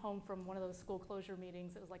came home from one of those school closure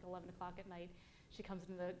meetings. It was like 11 o'clock at night. She comes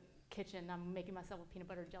into the kitchen. I'm making myself a peanut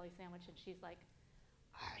butter jelly sandwich, and she's like,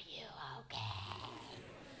 "Are you okay?"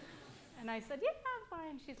 And I said, "Yeah, I'm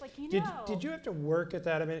fine." She's like, Did you have to work at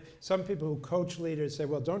that? I mean, some people who coach leaders say,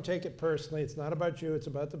 well, don't take it personally. It's not about you. It's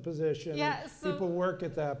about the position. Yeah, so, people work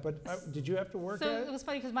at that. But did you have to work at it? So it was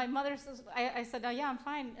funny because my mother says, I said, "Oh, yeah, I'm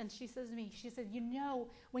fine." And she says to me, she said,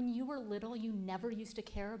 when you were little, you never used to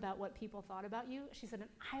care about what people thought about you. She said, and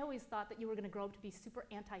I always thought that you were going to grow up to be super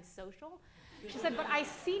antisocial. She said, but I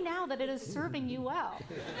see now that it is serving you well.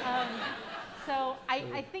 So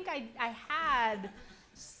I think I had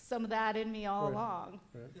some of that in me all along.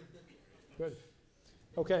 Right. Good.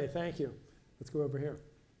 Okay, thank you. Let's go over here.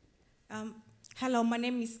 Hello, my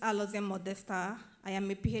name is Alozia Modesta. I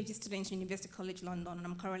am a PhD student at University College London, and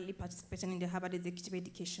I'm currently participating in the Harvard Executive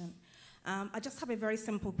Education. I just have a very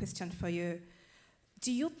simple question for you.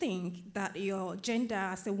 Do you think that your gender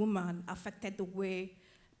as a woman affected the way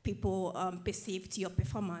people perceived your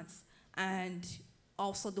performance, and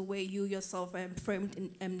also the way you yourself framed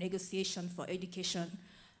in negotiation for education?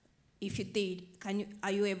 If you did, are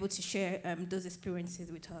you able to share those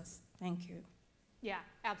experiences with us? Thank you. Yeah,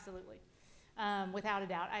 absolutely. Without a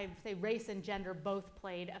doubt. I'd say race and gender both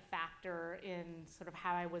played a factor in sort of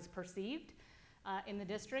how I was perceived in the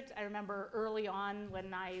district. I remember early on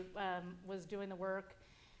when I was doing the work,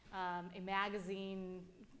 a magazine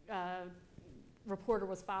reporter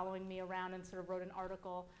was following me around and sort of wrote an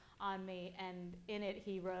article on me, and in it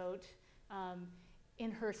he wrote, in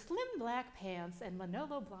her slim black pants and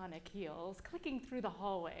Manolo Blahnik heels, clicking through the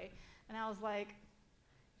hallway. And I was like,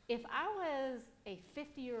 if I was a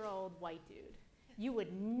 50-year-old white dude, you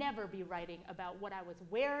would never be writing about what I was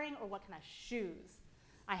wearing or what kind of shoes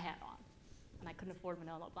I had on. And I couldn't afford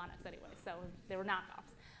Manolo Blahniks anyway, so they were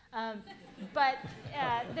knockoffs. But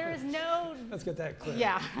there is no... Let's get that clear.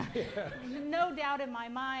 Yeah. No doubt in my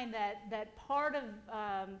mind that part of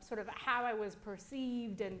sort of how I was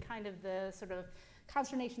perceived and kind of the sort of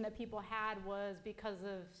consternation that people had was because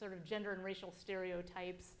of sort of gender and racial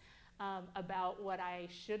stereotypes about what I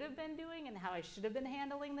should have been doing and how I should have been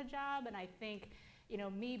handling the job. And I think,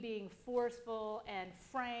 me being forceful and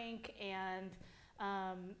frank and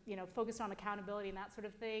focused on accountability and that sort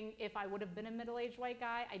of thing, if I would have been a middle-aged white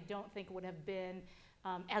guy, I don't think it would have been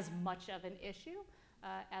as much of an issue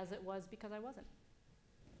as it was because I wasn't.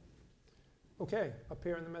 Okay, up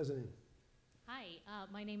here in the mezzanine. Hi,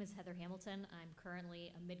 my name is Heather Hamilton. I'm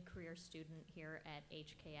currently a mid-career student here at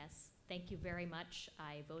HKS. Thank you very much.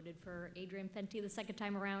 I voted for Adrian Fenty the second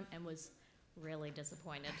time around and was really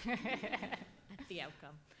disappointed at the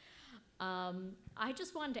outcome. I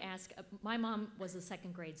just wanted to ask, my mom was a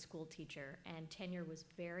second grade school teacher, and tenure was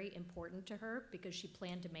very important to her because she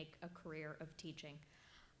planned to make a career of teaching.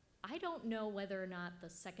 I don't know whether or not the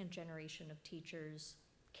second generation of teachers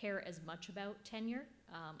care as much about tenure.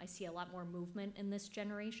 I see a lot more movement in this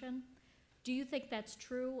generation. Do you think that's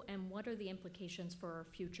true, and what are the implications for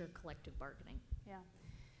future collective bargaining? Yeah.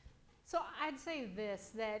 So I'd say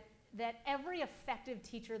this, that every effective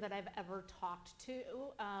teacher that I've ever talked to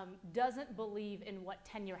doesn't believe in what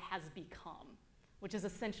tenure has become, which is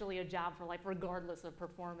essentially a job for life regardless of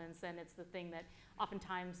performance, and it's the thing that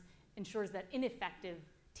oftentimes ensures that ineffective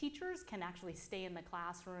teachers can actually stay in the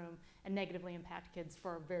classroom and negatively impact kids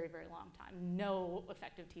for a very, very long time. No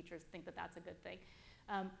effective teachers think that that's a good thing.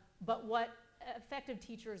 But what effective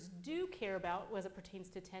teachers do care about as it pertains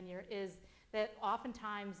to tenure is that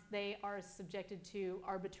oftentimes they are subjected to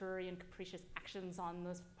arbitrary and capricious actions on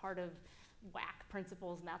this part of WAC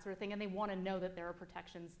principles and that sort of thing, and they want to know that there are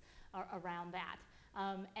protections around that.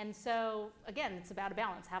 And so, again, it's about a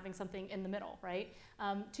balance, having something in the middle, right?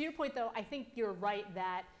 To your point, though, I think you're right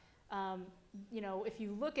that if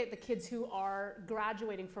you look at the kids who are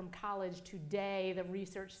graduating from college today, the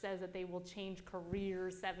research says that they will change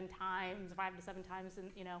careers 5 to 7 times,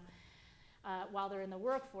 while they're in the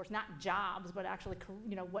workforce, not jobs, but actually,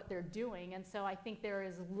 what they're doing. And so I think there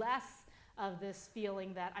is less of this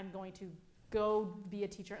feeling that I'm going to go be a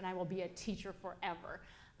teacher and I will be a teacher forever.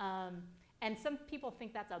 And some people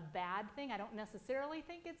think that's a bad thing. I don't necessarily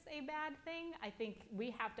think it's a bad thing. I think we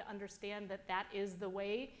have to understand that that is the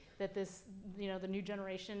way that this, the new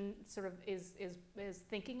generation sort of is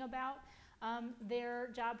thinking about their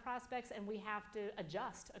job prospects, and we have to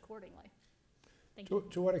adjust accordingly. Thank you.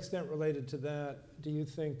 To what extent related to that, do you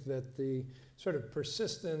think that the sort of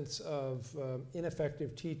persistence of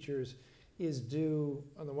ineffective teachers is due,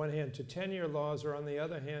 on the one hand, to tenure laws, or on the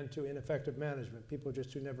other hand, to ineffective management? People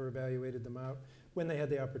just who never evaluated them out when they had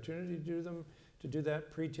the opportunity to do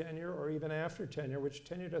that pre-tenure or even after tenure, which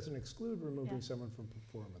tenure doesn't exclude removing someone from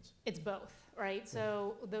performance. It's both, right?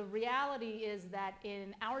 So the reality is that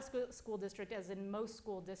in our school district, as in most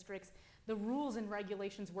school districts, the rules and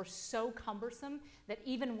regulations were so cumbersome that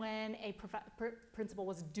even when a principal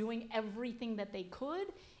was doing everything that they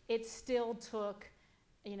could, it still took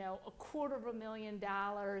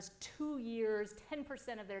 $250,000, 2 years,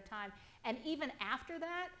 10% of their time. And even after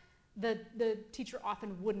that, the teacher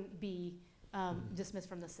often wouldn't be dismissed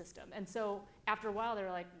from the system. And so after a while,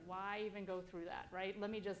 they're like, why even go through that, right?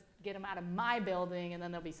 Let me just get them out of my building, and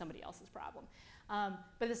then they'll be somebody else's problem.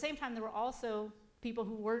 But at the same time, there were also people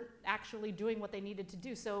who weren't actually doing what they needed to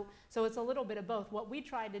do. So it's a little bit of both. What we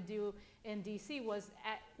tried to do in DC was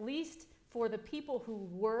at least for the people who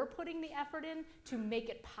were putting the effort in to make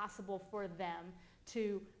it possible for them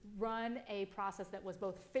to run a process that was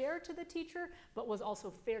both fair to the teacher, but was also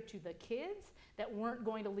fair to the kids, that weren't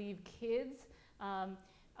going to leave kids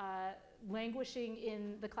languishing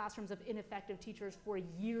in the classrooms of ineffective teachers for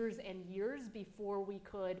years and years before we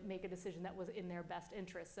could make a decision that was in their best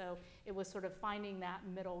interest. So it was sort of finding that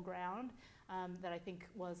middle ground that I think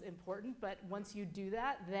was important. But once you do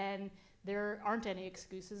that, then there aren't any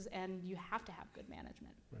excuses, and you have to have good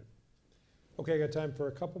management. Right. Okay, I got time for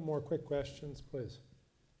a couple more quick questions, please.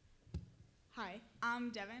 Hi,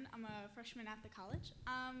 I'm Devin. I'm a freshman at the college.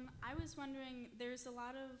 I was wondering, there's a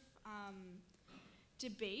lot of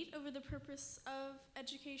debate over the purpose of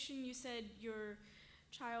education. You said your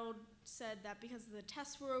child said that because the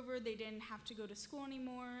tests were over, they didn't have to go to school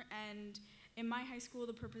anymore. And in my high school,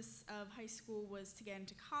 the purpose of high school was to get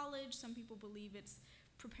into college. Some people believe it's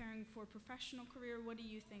preparing for a professional career. What do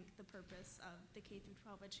you think the purpose of the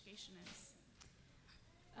K-12 education is?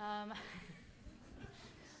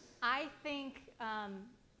 I think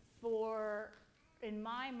in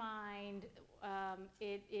my mind,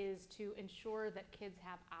 it is to ensure that kids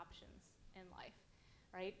have options in life,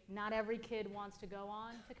 right? Not every kid wants to go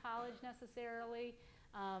on to college necessarily.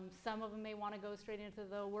 Some of them may want to go straight into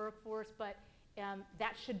the workforce, but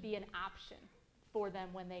that should be an option for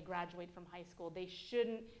them when they graduate from high school. They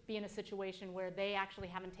shouldn't be in a situation where they actually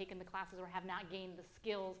haven't taken the classes or have not gained the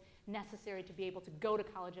skills necessary to be able to go to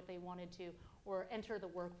college if they wanted to, or enter the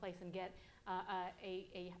workplace and get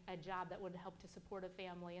a job that would help to support a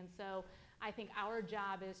family. And so I think our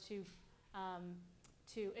job is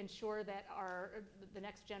to ensure that the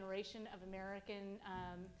next generation of American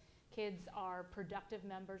kids are productive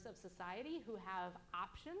members of society who have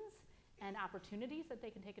options and opportunities that they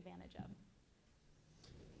can take advantage of.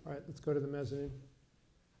 All right, let's go to the mezzanine.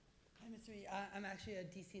 Hi, Ms. Rhee. I'm actually a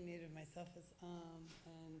DC native myself,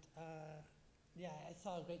 I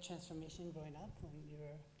saw a great transformation growing up when you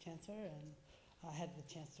were chancellor, and I had the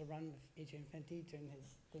chance to run with Adrian Fenty during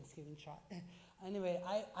his Thanksgiving trot. Anyway,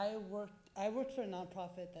 I worked for a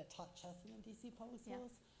nonprofit that taught chess in the DC public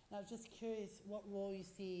schools, and I was just curious what role you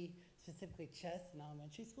see specifically chess in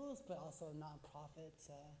elementary schools, but also nonprofits.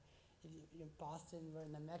 In Boston, we're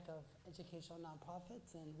in the mecca of educational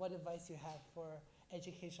nonprofits, and what advice you have for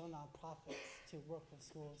educational nonprofits to work with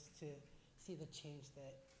schools to see the change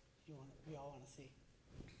that we all want to see.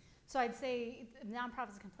 So I'd say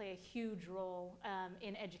nonprofits can play a huge role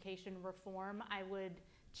in education reform. I would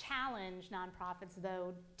challenge nonprofits,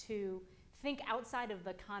 though, to think outside of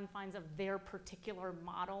the confines of their particular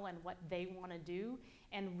model and what they want to do,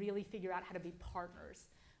 and really figure out how to be partners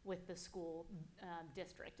with the school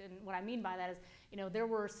district. And what I mean by that is, there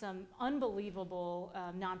were some unbelievable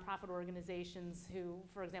nonprofit organizations who,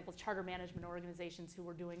 for example, charter management organizations who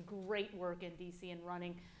were doing great work in DC and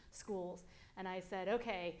running schools. And I said,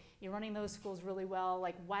 okay, you're running those schools really well,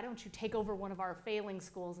 like, why don't you take over one of our failing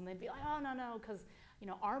schools? And they'd be like, oh, no, because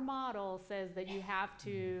our model says that you have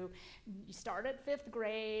to you start at 5th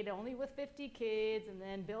grade only with 50 kids and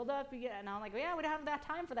then build up. And I'm like, yeah, we don't have that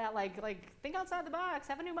time for that. Like think outside the box,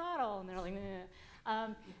 have a new model. And they're like,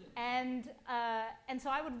 and so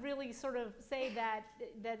I would really sort of say that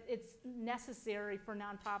it's necessary for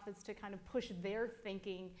nonprofits to kind of push their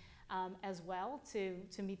thinking as well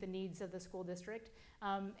to meet the needs of the school district.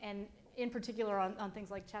 And in particular on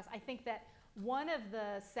things like chess, I think that one of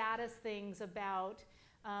the saddest things about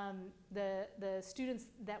the students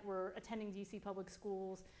that were attending DC public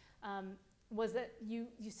schools was that you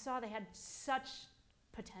saw they had such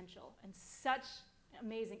potential and such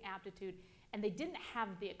amazing aptitude, and they didn't have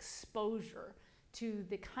the exposure to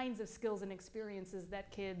the kinds of skills and experiences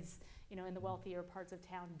that kids in the wealthier parts of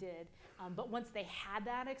town did. But once they had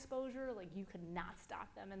that exposure, like, you could not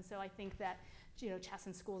stop them. And so I think that chess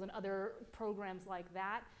in schools and other programs like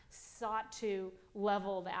that sought to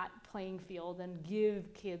level that playing field and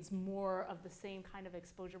give kids more of the same kind of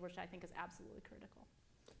exposure, which I think is absolutely critical.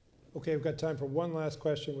 Okay, we've got time for one last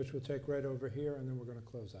question, which we'll take right over here, and then we're going to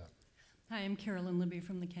close out. Hi, I'm Carolyn Libby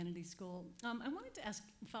from the Kennedy School. I wanted to ask,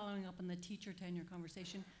 following up on the teacher tenure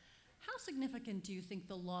conversation, how significant do you think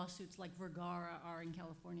the lawsuits like Vergara are in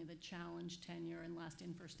California that challenge tenure and last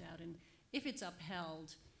in, first out? And if it's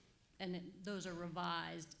upheld and those are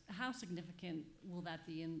revised, how significant will that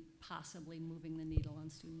be in possibly moving the needle on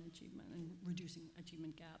student achievement and reducing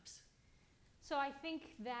achievement gaps? So I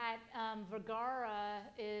think that Vergara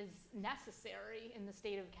is necessary in the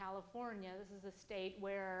state of California. This is a state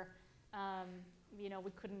where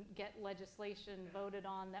we couldn't get legislation voted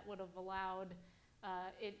on that would have allowed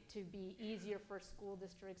it to be easier for school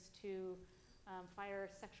districts to fire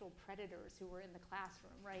sexual predators who were in the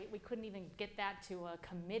classroom, right? We couldn't even get that to a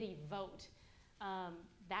committee vote.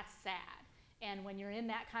 That's sad. And when you're in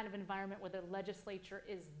that kind of environment where the legislature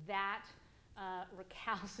is that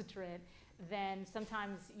recalcitrant, then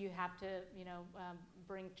sometimes you have to,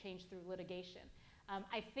 bring change through litigation.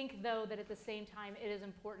 I think, though, that at the same time, it is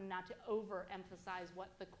important not to overemphasize what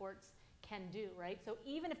the courts can do, right? So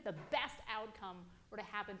even if the best outcome were to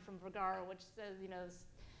happen from Vergara, which says,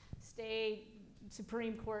 state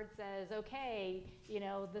Supreme Court says, okay,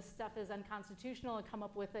 this stuff is unconstitutional, and come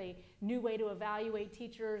up with a new way to evaluate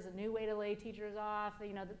teachers, a new way to lay teachers off,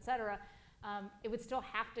 et cetera, it would still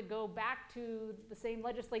have to go back to the same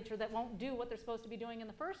legislature that won't do what they're supposed to be doing in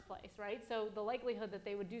the first place, right? So the likelihood that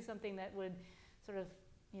they would do something that would sort of,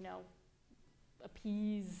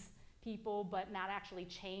 appease people but not actually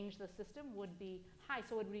change the system would be high.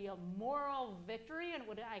 So it would be a moral victory, and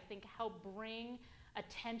would, I think, help bring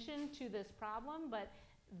attention to this problem, but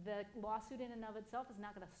the lawsuit in and of itself is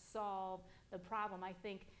not going to solve the problem. I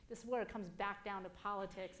think this is where it comes back down to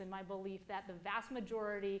politics and my belief that the vast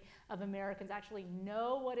majority of Americans actually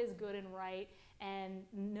know what is good and right and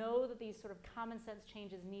know that these sort of common sense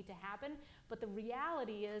changes need to happen. But the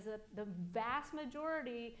reality is that the vast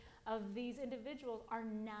majority of these individuals are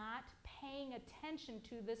not paying attention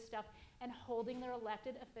to this stuff and holding their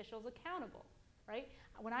elected officials accountable, right?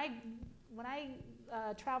 When I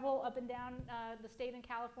travel up and down the state in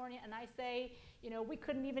California and I say, we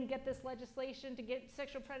couldn't even get this legislation to get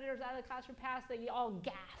sexual predators out of the classroom passed, they all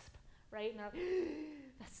gasp, right? And they're like,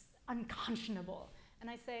 that's unconscionable. And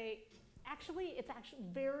I say, actually, it's actually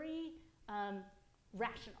very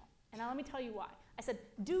rational. And now let me tell you why. I said,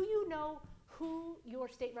 do you know who your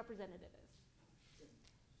state representative is?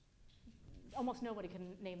 Almost nobody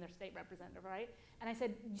can name their state representative, right? And I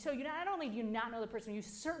said, so you not only do you not know the person, you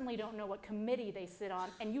certainly don't know what committee they sit on,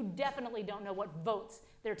 and you definitely don't know what votes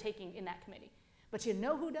they're taking in that committee. But you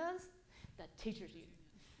know who does? The teachers union.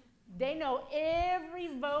 They know every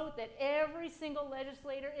vote that every single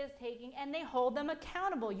legislator is taking, and they hold them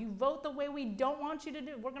accountable. You vote the way we don't want you to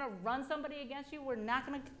do. We're going to run somebody against you. We're not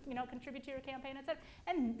going to, contribute to your campaign, et cetera.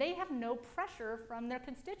 And they have no pressure from their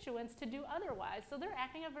constituents to do otherwise. So they're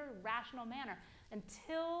acting in a very rational manner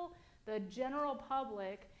until the general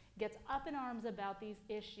public gets up in arms about these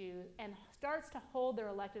issues and starts to hold their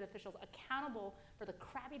elected officials accountable for the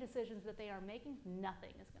crappy decisions that they are making.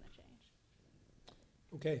 Nothing is going to change.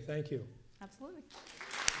 Okay, thank you. Absolutely.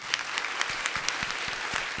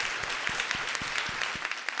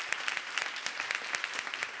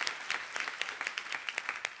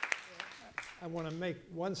 I want to make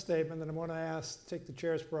one statement, and I want to take the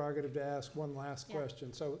chair's prerogative to ask one last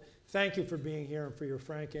question. So thank you for being here and for your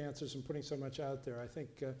frank answers and putting so much out there. I think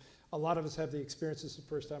a lot of us have the experience. This is the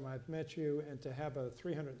first time I've met you, and to have a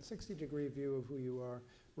 360-degree view of who you are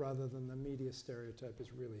rather than the media stereotype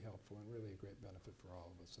is really helpful and really a great benefit for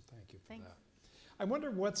all of us. So thank you for that. I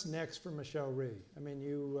wonder what's next for Michelle Rhee. I mean,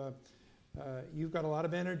 you You've got a lot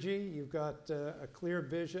of energy, you've got a clear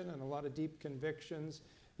vision and a lot of deep convictions.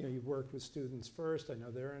 You know, you've worked with Students First. I know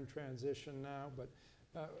they're in transition now, but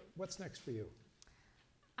what's next for you?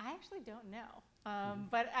 I actually don't know.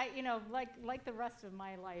 But I, you know, like the rest of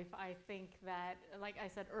my life, I think that, like I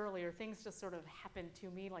said earlier, things just sort of happen to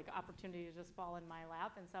me, like opportunities just fall in my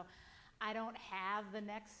lap. And so I don't have the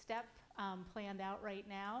next step planned out right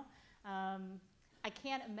now. I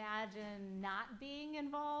can't imagine not being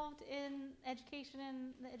involved in education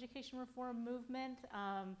and the education reform movement,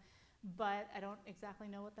 but I don't exactly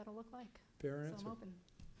know what that'll look like. Fair so answer. I'm open.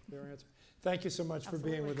 Fair answer. Thank you so much for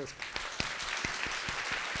being Absolutely. with us.